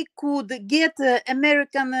 we could get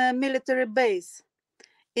American military base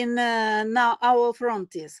in now our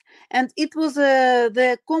frontiers. And it was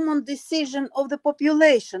the common decision of the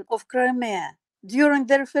population of Crimea during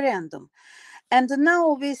the referendum. And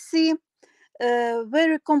now we see a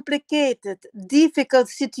very complicated, difficult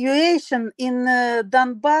situation in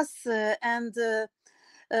Donbass and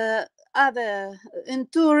in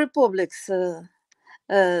two republics,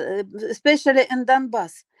 especially in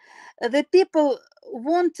Donbass. The people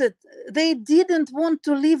they didn't want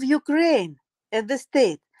to leave Ukraine as the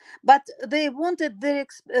state, but they wanted the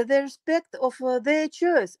respect of their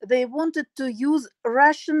choice. They wanted to use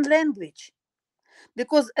Russian language,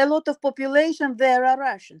 because a lot of population there are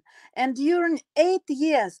Russian. And during 8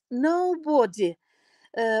 years, nobody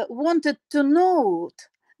wanted to note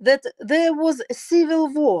that there was a civil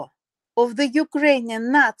war of the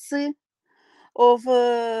Ukrainian Nazi of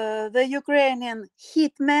the Ukrainian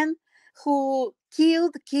hitmen who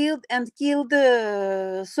killed 7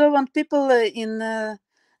 people in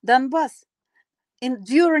Donbass.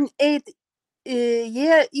 During 8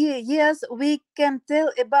 years, we can tell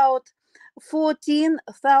about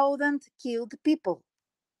 14,000 killed people.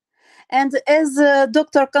 And as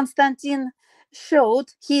Dr. Konstantin showed,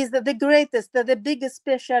 he is the greatest, the biggest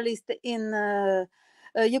specialist in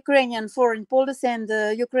Ukrainian foreign policy and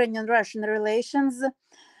Ukrainian-Russian relations.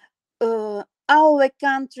 Our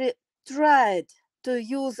country tried to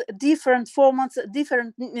use different formats,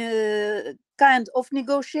 different kind of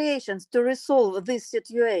negotiations to resolve this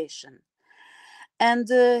situation. And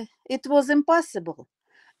it was impossible.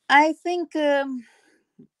 I think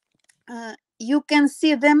you can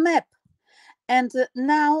see the map. And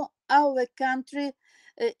now our country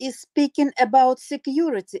is speaking about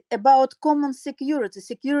security, about common security,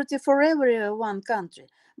 security for everyone country.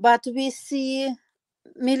 But we see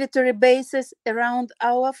military bases around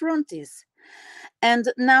our frontiers. And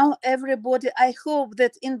now everybody, I hope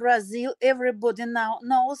that in Brazil, everybody now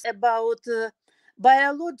knows about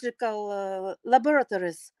biological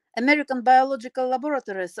laboratories, American biological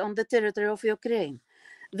laboratories on the territory of Ukraine.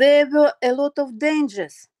 There were a lot of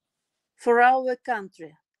dangers for our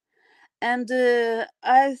country. And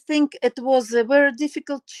I think it was a very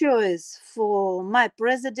difficult choice for my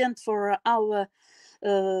president, for our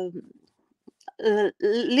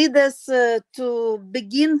leaders to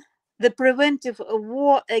begin the preventive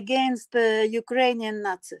war against the Ukrainian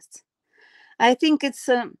Nazis. I think it's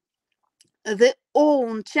the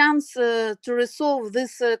own chance to resolve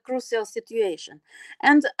this crucial situation.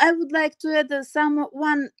 And I would like to add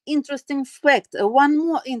one interesting fact, one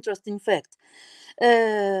more interesting fact.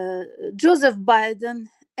 Joseph Biden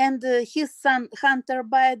and his son Hunter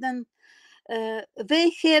Biden,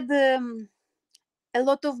 they had a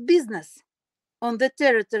lot of business on the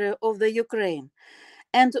territory of the Ukraine.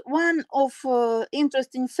 And one of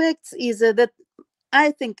interesting facts is that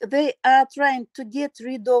I think they are trying to get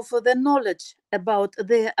rid of the knowledge about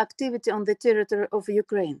their activity on the territory of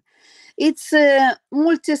Ukraine. It's a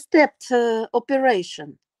multi-stepped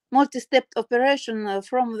operation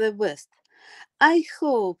from the West. I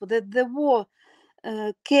hope that the war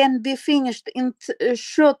can be finished in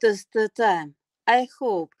shortest time. I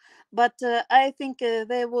hope. But I think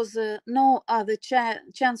there was no other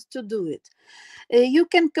chance to do it. You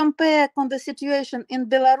can compare on the situation in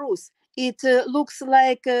Belarus. It looks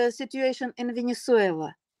like a situation in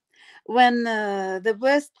Venezuela, when the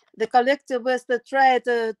West, the collective West, tried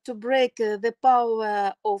to break the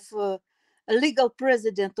power of a legal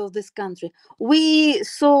president of this country. We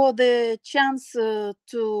saw the chance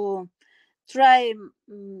to try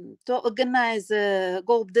to organize a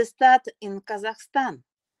Golbdestat in Kazakhstan.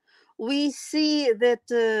 We see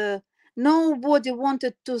that nobody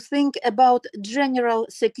wanted to think about general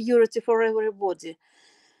security for everybody.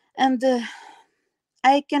 And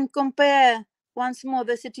I can compare once more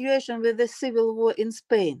the situation with the civil war in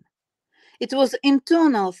Spain. It was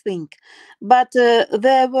internal thing, but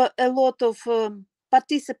there were a lot of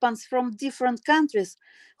participants from different countries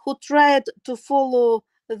who tried to follow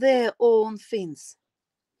their own things.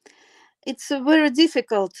 It's very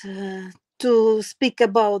difficult to speak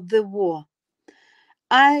about the war.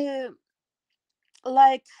 I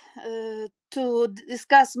like to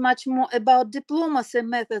discuss much more about diplomacy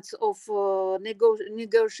methods of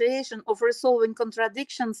negotiation, of resolving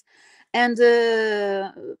contradictions. And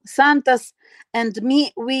Santos and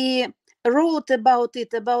me, we wrote about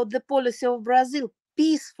it, about the policy of Brazil,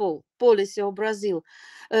 peaceful policy of Brazil,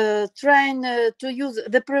 trying to use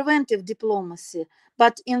the preventive diplomacy.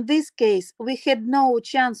 But in this case, we had no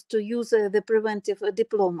chance to use the preventive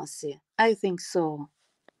diplomacy. I think so.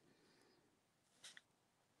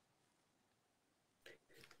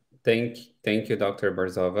 Thank you, Dr.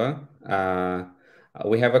 Barzova.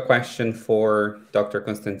 We have a question for Dr.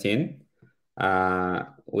 Konstantin,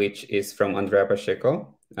 which is from Andrea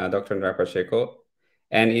Pacheco, Dr. Andrea Pacheco.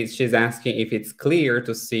 And she's asking if it's clear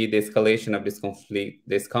to see the escalation of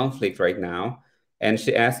this conflict right now. And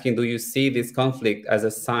she's asking, do you see this conflict as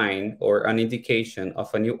a sign or an indication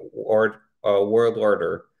of a new world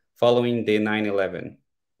order following the 9/11?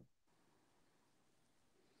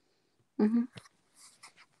 Mm-hmm.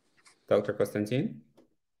 Dr. Konstantin?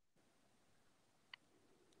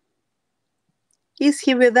 Is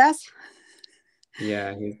he with us?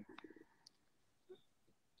 Yeah,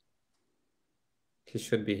 he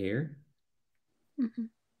should be here. Mm-hmm.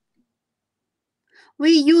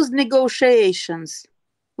 We use negotiations.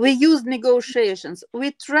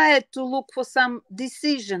 We tried to look for some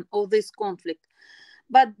decision of this conflict.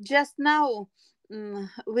 But just now,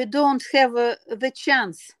 we don't have the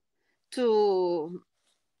chance to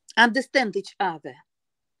understand each other.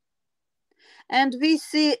 And we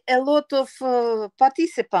see a lot of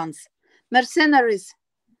participants, mercenaries,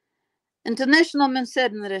 international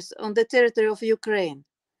mercenaries on the territory of Ukraine.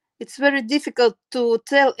 It's very difficult to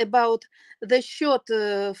tell about the short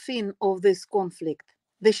fin of this conflict,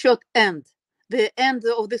 the short end, the end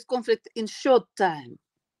of this conflict in short time.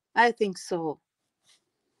 I think so.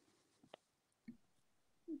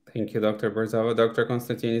 Thank you, Dr. Borzova. Dr.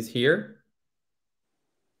 Konstantin is here.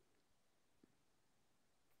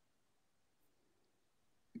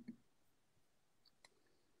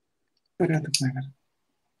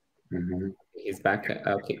 He's back.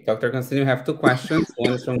 Okay, Dr. Konstantin, you have two questions.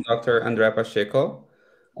 One is from Dr. Andrea Pacheco.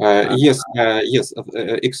 Yes,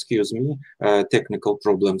 excuse me, technical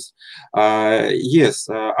problems. Yes,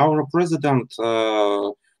 our president,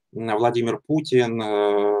 Vladimir Putin,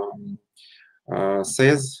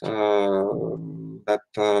 says that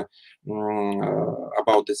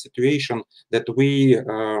about the situation that we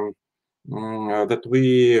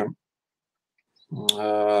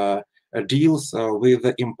deals with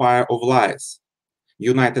the empire of lies.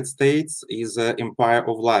 United States is an empire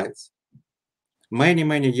of lies.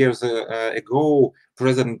 Many years ago,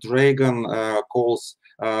 President Reagan calls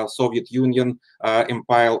Soviet Union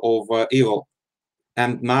empire of evil.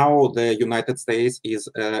 And now the United States is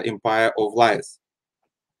empire of lies.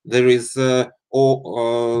 There is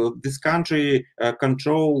this country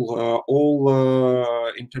control all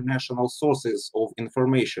international sources of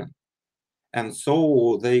information, and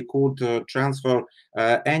so they could transfer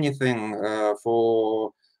anything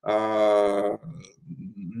for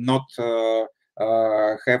not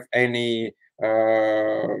have any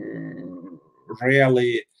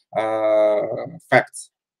really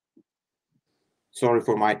facts. Sorry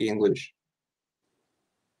for my English.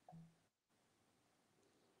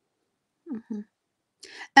 Mm-hmm.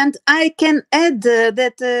 And I can add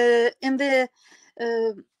that in the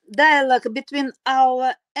dialogue between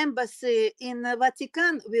our embassy in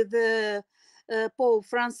Vatican with Pope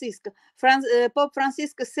Francisco, Pope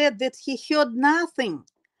Francisco said that he heard nothing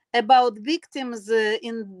about victims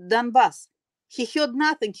in Donbass. He heard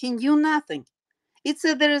nothing. He knew nothing. It's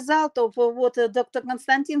the result of what Dr.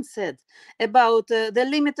 Konstantin said about the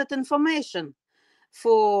limited information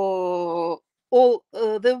for all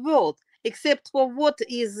the world, except for what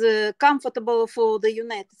is comfortable for the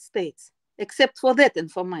United States, except for that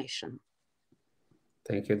information.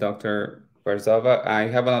 Thank you, Dr. Borzova. I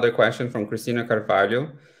have another question from Cristina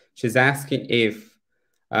Carvalho. She's asking if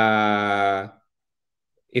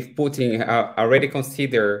Putin already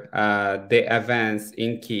considered the events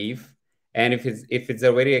in Kyiv, and if it's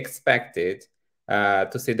already expected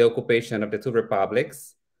to see the occupation of the two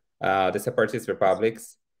republics, the separatist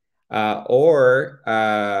republics, or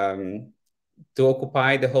to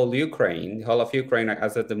occupy the whole of Ukraine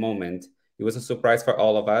as at the moment. It was a surprise for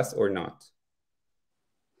all of us or not?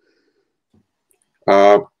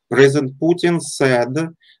 President Putin said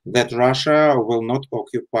that Russia will not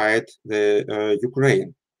occupy the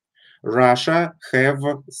Ukraine. Russia have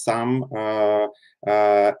some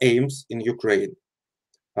aims in Ukraine.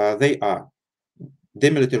 They are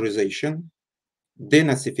demilitarization,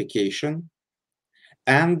 denazification,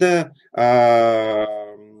 and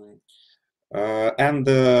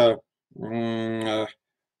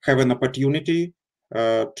have an opportunity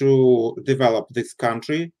to develop this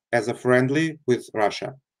country as a friendly with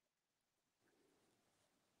Russia.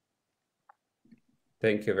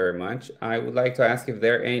 Thank you very much. I would like to ask if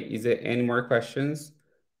there is any more questions.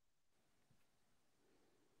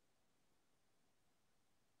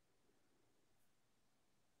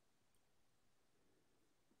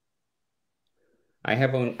 I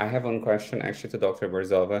have one question actually to Dr.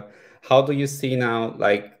 Borzova. How do you see now,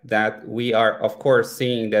 like, that we are, of course,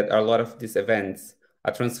 seeing that a lot of these events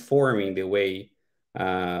are transforming the way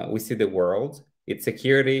we see the world, its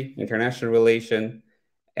security, international relation,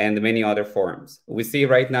 and many other forms. We see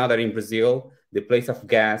right now that in Brazil, the price of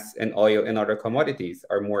gas and oil and other commodities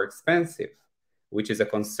are more expensive, which is a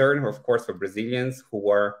concern, of course, for Brazilians who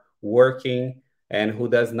are working and who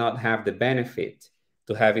does not have the benefit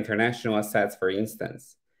to have international assets, for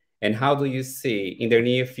instance. And how do you see in the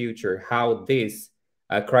near future how this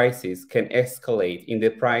crisis can escalate in the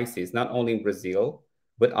prices, not only in Brazil,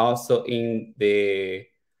 but also in Latin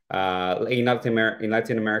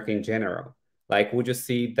America in general? Like, would you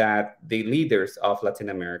see that the leaders of Latin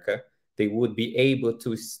America, they would be able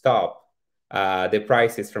to stop the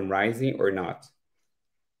prices from rising or not?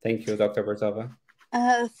 Thank you, Dr. Borzova.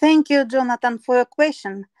 Thank you, Jonathan, for your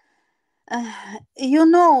question. You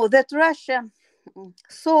know that Russia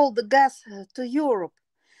sold gas to Europe,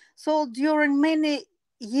 sold during many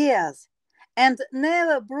years, and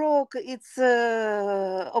never broke its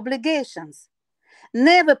obligations,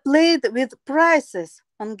 never played with prices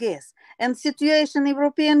on gas. And situation in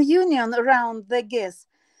European Union around the gas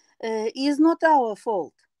is not our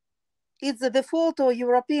fault. It's the fault of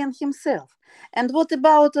European himself. And what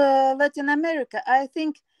about Latin America? I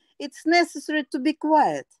think it's necessary to be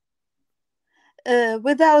quiet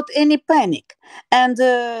without any panic and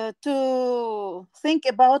to think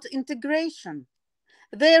about integration.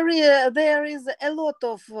 There is a lot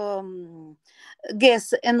of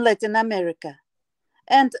gas in Latin America.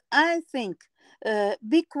 And I think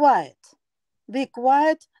be quiet,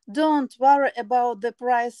 don't worry about the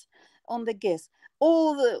price on the gas.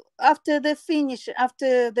 After the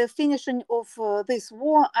finishing of this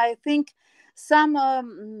war, I think some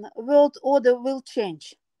world order will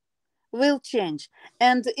change.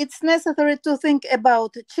 And it's necessary to think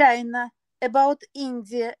about China, about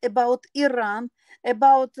India, about Iran,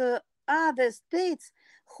 about other states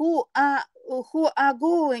who are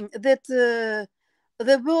going that the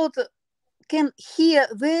world can hear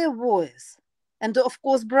their voice, and of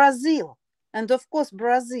course Brazil, and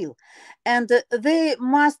they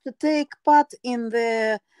must take part in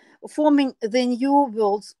the forming the new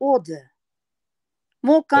world order,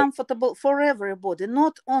 more comfortable for everybody,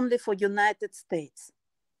 not only for United States.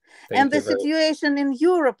 And the situation in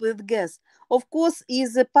Europe with gas, of course,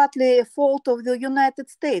 is partly a fault of the United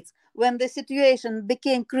States. When the situation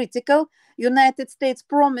became critical, United States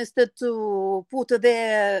promised to put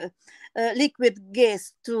their liquid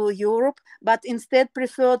gas to Europe, but instead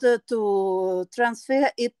preferred to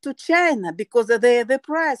transfer it to China because the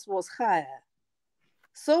price was higher.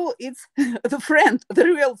 So it's the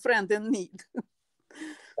real friend in need.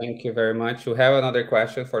 Thank you very much. We have another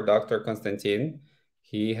question for Dr. Konstantin.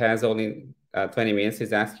 He has only 20 minutes.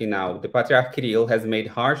 He's asking now, the Patriarch Kirill has made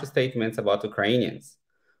harsh statements about Ukrainians.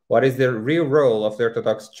 What is the real role of the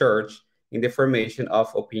Orthodox Church in the formation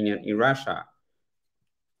of opinion in Russia?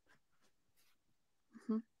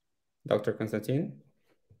 Dr. Konstantin?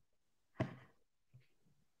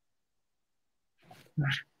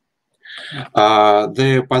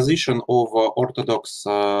 The position of Orthodox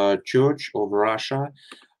Church of Russia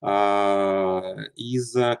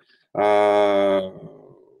is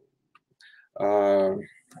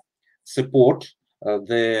support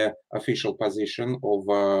the official position of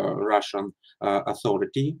Russian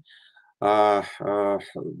authority.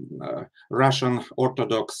 Russian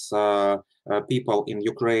Orthodox people in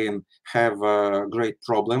Ukraine have great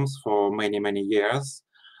problems for many years.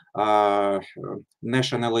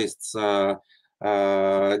 Nationalists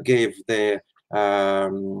gave the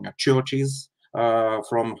churches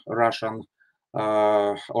from Russian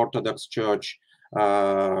Orthodox Church.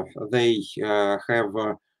 They have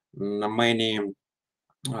many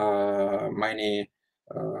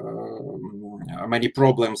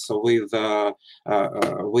problems with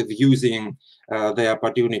using the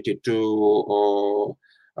opportunity to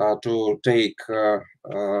take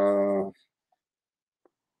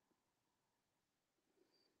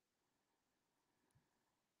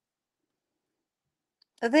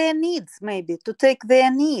their needs, maybe to take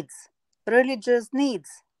their needs, religious needs.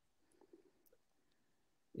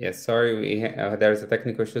 Yes, sorry, there's a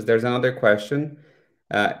technical issue. There's another question.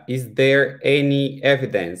 Is there any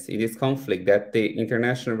evidence in this conflict that the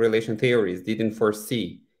international relation theories didn't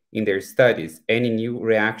foresee in their studies any new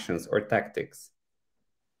reactions or tactics?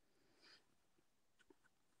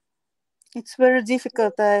 It's very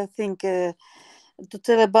difficult, I think, to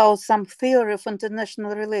tell about some theory of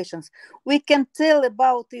international relations. We can tell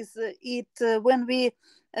about it when we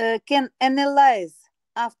can analyze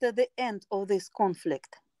after the end of this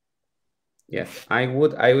conflict. Yes, I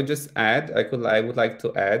would just add, I would like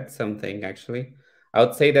to add something actually. I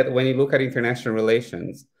would say that when you look at international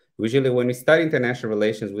relations, usually when we study international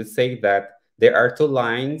relations, we say that there are two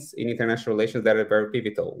lines in international relations that are very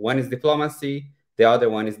pivotal. One is diplomacy, the other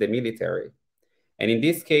one is the military. And in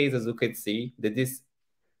this case, as you could see, that this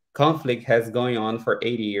conflict has going on for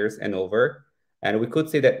 80 years and over. And we could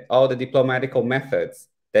see that all the diplomatical methods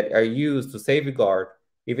that are used to safeguard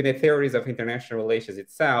even the theories of international relations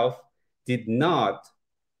itself did not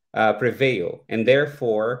prevail. And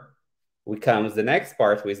therefore, comes the next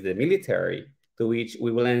part with the military, to which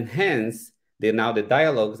we will enhance the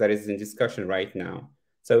dialogues that is in discussion right now.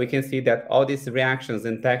 So we can see that all these reactions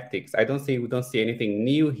and tactics, we don't see anything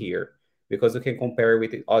new here, because we can compare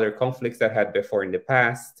with the other conflicts that had before in the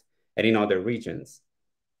past and in other regions.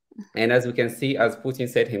 And as we can see, as Putin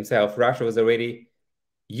said himself, Russia was already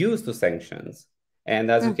used to sanctions.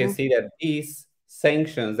 And as we can see that these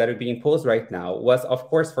sanctions that are being imposed right now was, of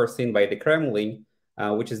course, foreseen by the Kremlin,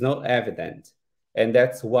 which is not evident. And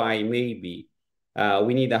that's why maybe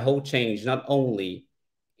we need a whole change, not only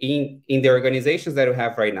in the organizations that we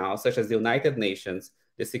have right now, such as the United Nations,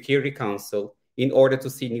 the Security Council, in order to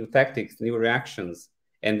see new tactics, new reactions,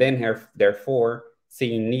 and then therefore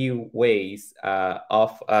seeing new ways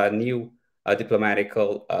of new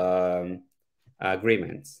diplomatical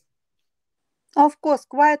agreements. Of course,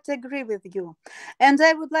 quite agree with you. And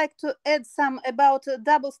I would like to add some about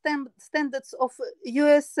double standards of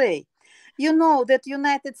USA. You know that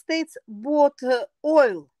United States bought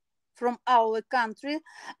oil from our country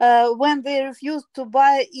when they refused to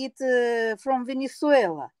buy it from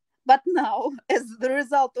Venezuela. But now, as the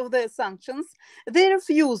result of the sanctions, they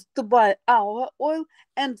refused to buy our oil,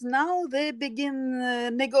 and now they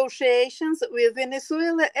begin negotiations with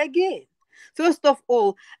Venezuela again. First of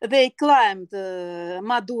all, they climbed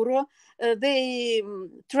Maduro. They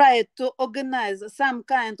tried to organize some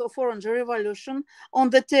kind of orange revolution on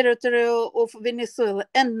the territory of Venezuela.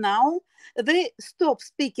 And now they stop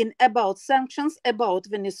speaking about sanctions about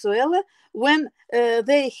Venezuela when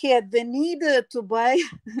they had the need to buy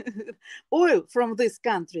oil from this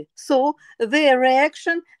country. So their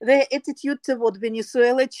reaction, their attitude toward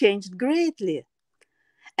Venezuela changed greatly.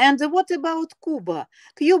 And what about Cuba?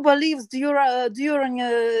 Cuba lives during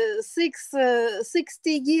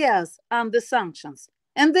 60 years under sanctions,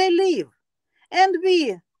 and they live. And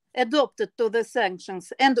we adopted to the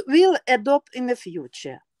sanctions and will adopt in the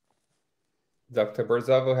future. Dr.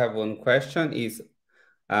 Borzova, I have one question. Is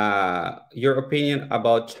your opinion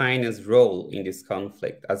about China's role in this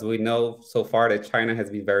conflict? As we know so far that China has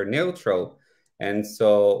been very neutral. And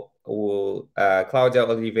so Claudia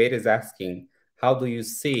Oliveira is asking, how do you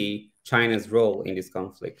see China's role in this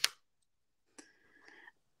conflict?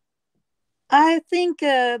 I think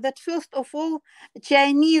that first of all,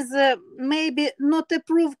 Chinese maybe not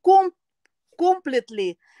approve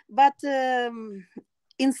completely, but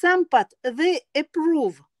in some part they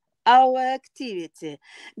approve our activity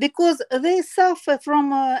because they suffer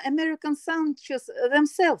from American sanctions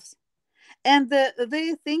themselves, and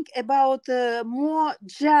they think about a more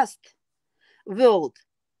just world,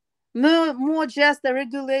 more just a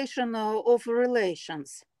regulation of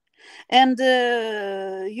relations. And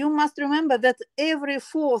you must remember that every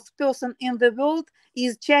fourth person in the world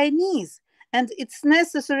is Chinese, and it's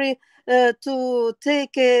necessary to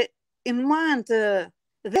take in mind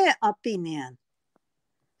their opinion.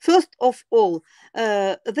 First of all,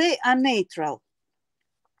 they are neutral,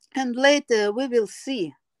 and later we will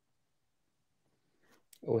see.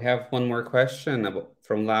 We have one more question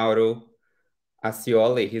from Lauro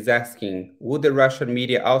Asioli. He's asking, would the Russian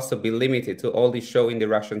media also be limited to only showing the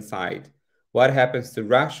Russian side? What happens to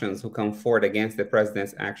Russians who come forward against the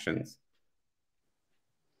president's actions?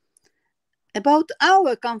 About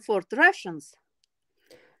our comfort, Russians?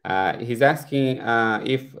 He's asking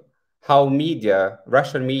how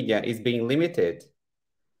Russian media is being limited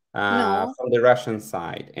from the Russian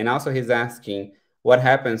side. And also he's asking what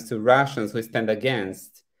happens to Russians who stand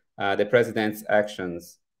against the president's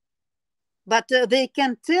actions. But they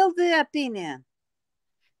can tell their opinion.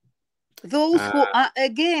 Those who are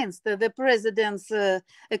against the president's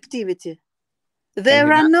activity.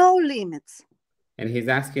 There are no limits. And he's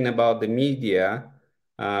asking about the media.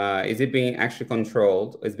 Is it being actually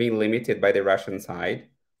controlled? Is being limited by the Russian side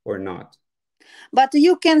or not? But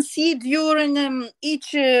you can see during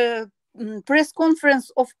each press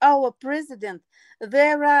conference of our president,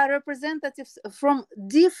 there are representatives from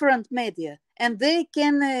different media, and they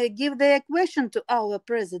can give their question to our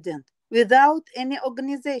president without any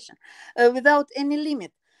organization, without any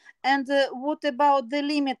limit. And what about the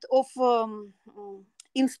limit of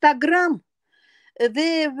Instagram?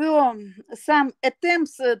 There were some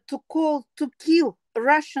attempts to kill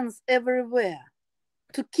Russians everywhere,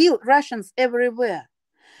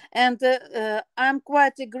 And I'm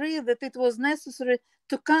quite agree that it was necessary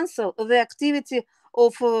to cancel the activity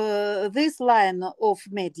of this line of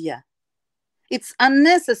media. It's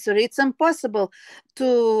unnecessary. It's impossible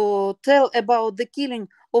to tell about the killing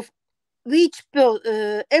of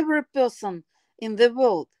every person in the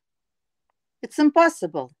world. It's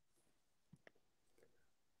impossible.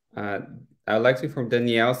 I would like to inform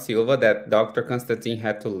Danielle Silva that Dr. Konstantin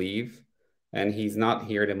had to leave, and he's not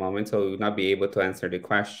here at the moment, so he will not be able to answer the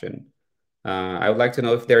question. I would like to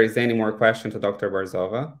know if there is any more question to Dr.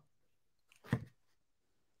 Borzova.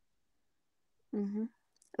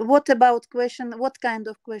 What about question? What kind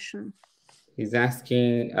of question? He's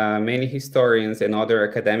asking, many historians and other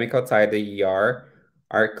academics outside the ER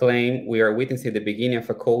are claiming we are witnessing the beginning of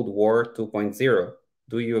a Cold War 2.0.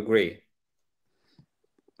 Do you agree?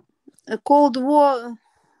 A Cold War.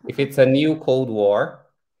 If it's a new Cold War,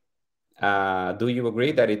 do you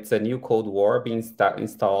agree that it's a new Cold War being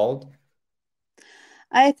installed?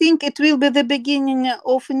 I think it will be the beginning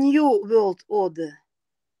of a new world order.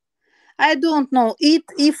 I don't know if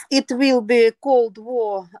it will be Cold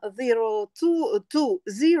War 020,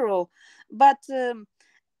 but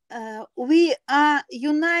we are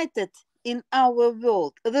united in our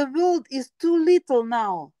world. The world is too little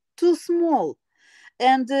now, too small,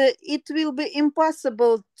 and it will be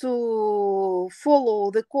impossible to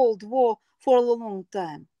follow the Cold War for a long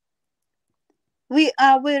time. We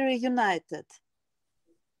are very united.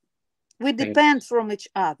 We depend from each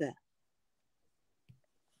other.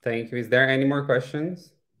 Thank you. Is there any more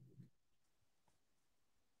questions?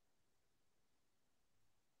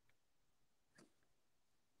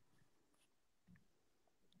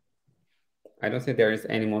 I don't think there is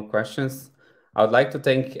any more questions. I would like to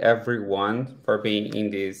thank everyone for being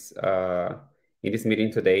in this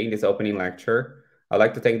meeting today, in this opening lecture. I'd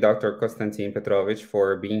like to thank Dr. Konstantin Petrovich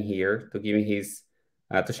for being here to give his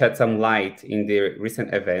to shed some light in the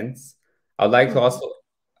recent events. I'd like to also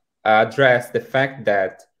address the fact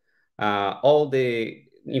that all the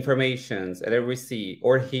informations that we see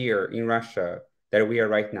or hear in Russia that we are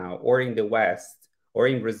right now, or in the West, or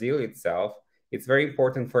in Brazil itself, it's very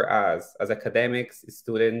important for us as academics,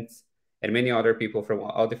 students, and many other people from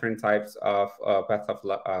all different types of paths of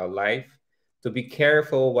life to be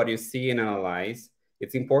careful what you see and analyze.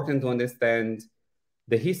 It's important to understand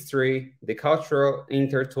the history, the cultural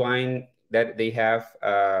intertwine that they have,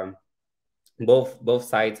 both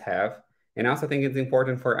sides have. And I also think it's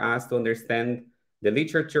important for us to understand the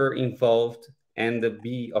literature involved and to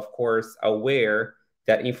be, of course, aware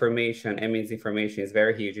that information and misinformation is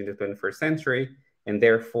very huge in the 21st century. And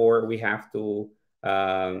therefore, we have to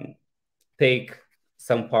take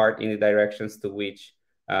some part in the directions to which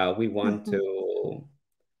we want to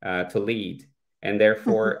lead. And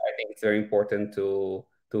therefore, I think it's very important to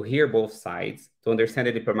hear both sides, to understand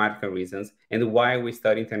the diplomatic reasons and why we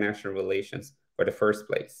study international relations for the first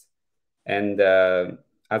place. And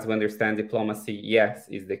as we understand, diplomacy, yes,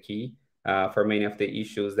 is the key for many of the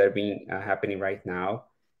issues that are being happening right now.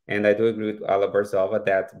 And I do agree with Alla Barzova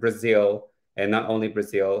that Brazil, and not only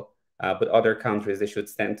Brazil, but other countries, they should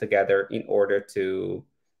stand together in order to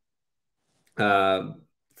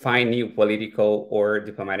find new political or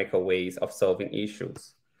diplomatic ways of solving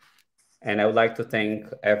issues. And I would like to thank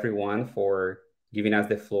everyone for giving us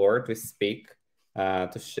the floor to speak,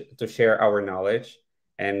 to share our knowledge.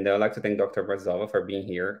 And I'd like to thank Dr. Barzova for being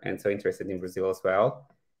here and so interested in Brazil as well.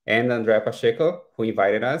 And Andrea Pacheco, who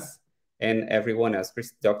invited us, and everyone else,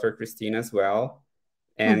 Dr. Christina as well.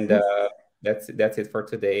 And that's it for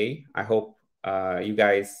today. I hope you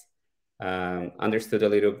guys understood a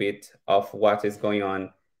little bit of what is going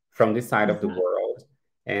on from this side of the world.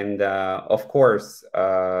 And of course,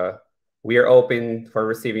 we are open for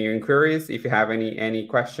receiving your inquiries. If you have any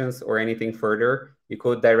questions or anything further, you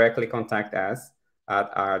could directly contact us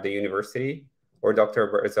at the university, or Dr.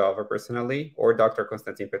 Barzova personally, or Dr.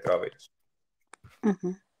 Konstantin Petrovich.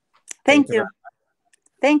 Thank you.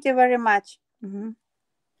 Thank you very much.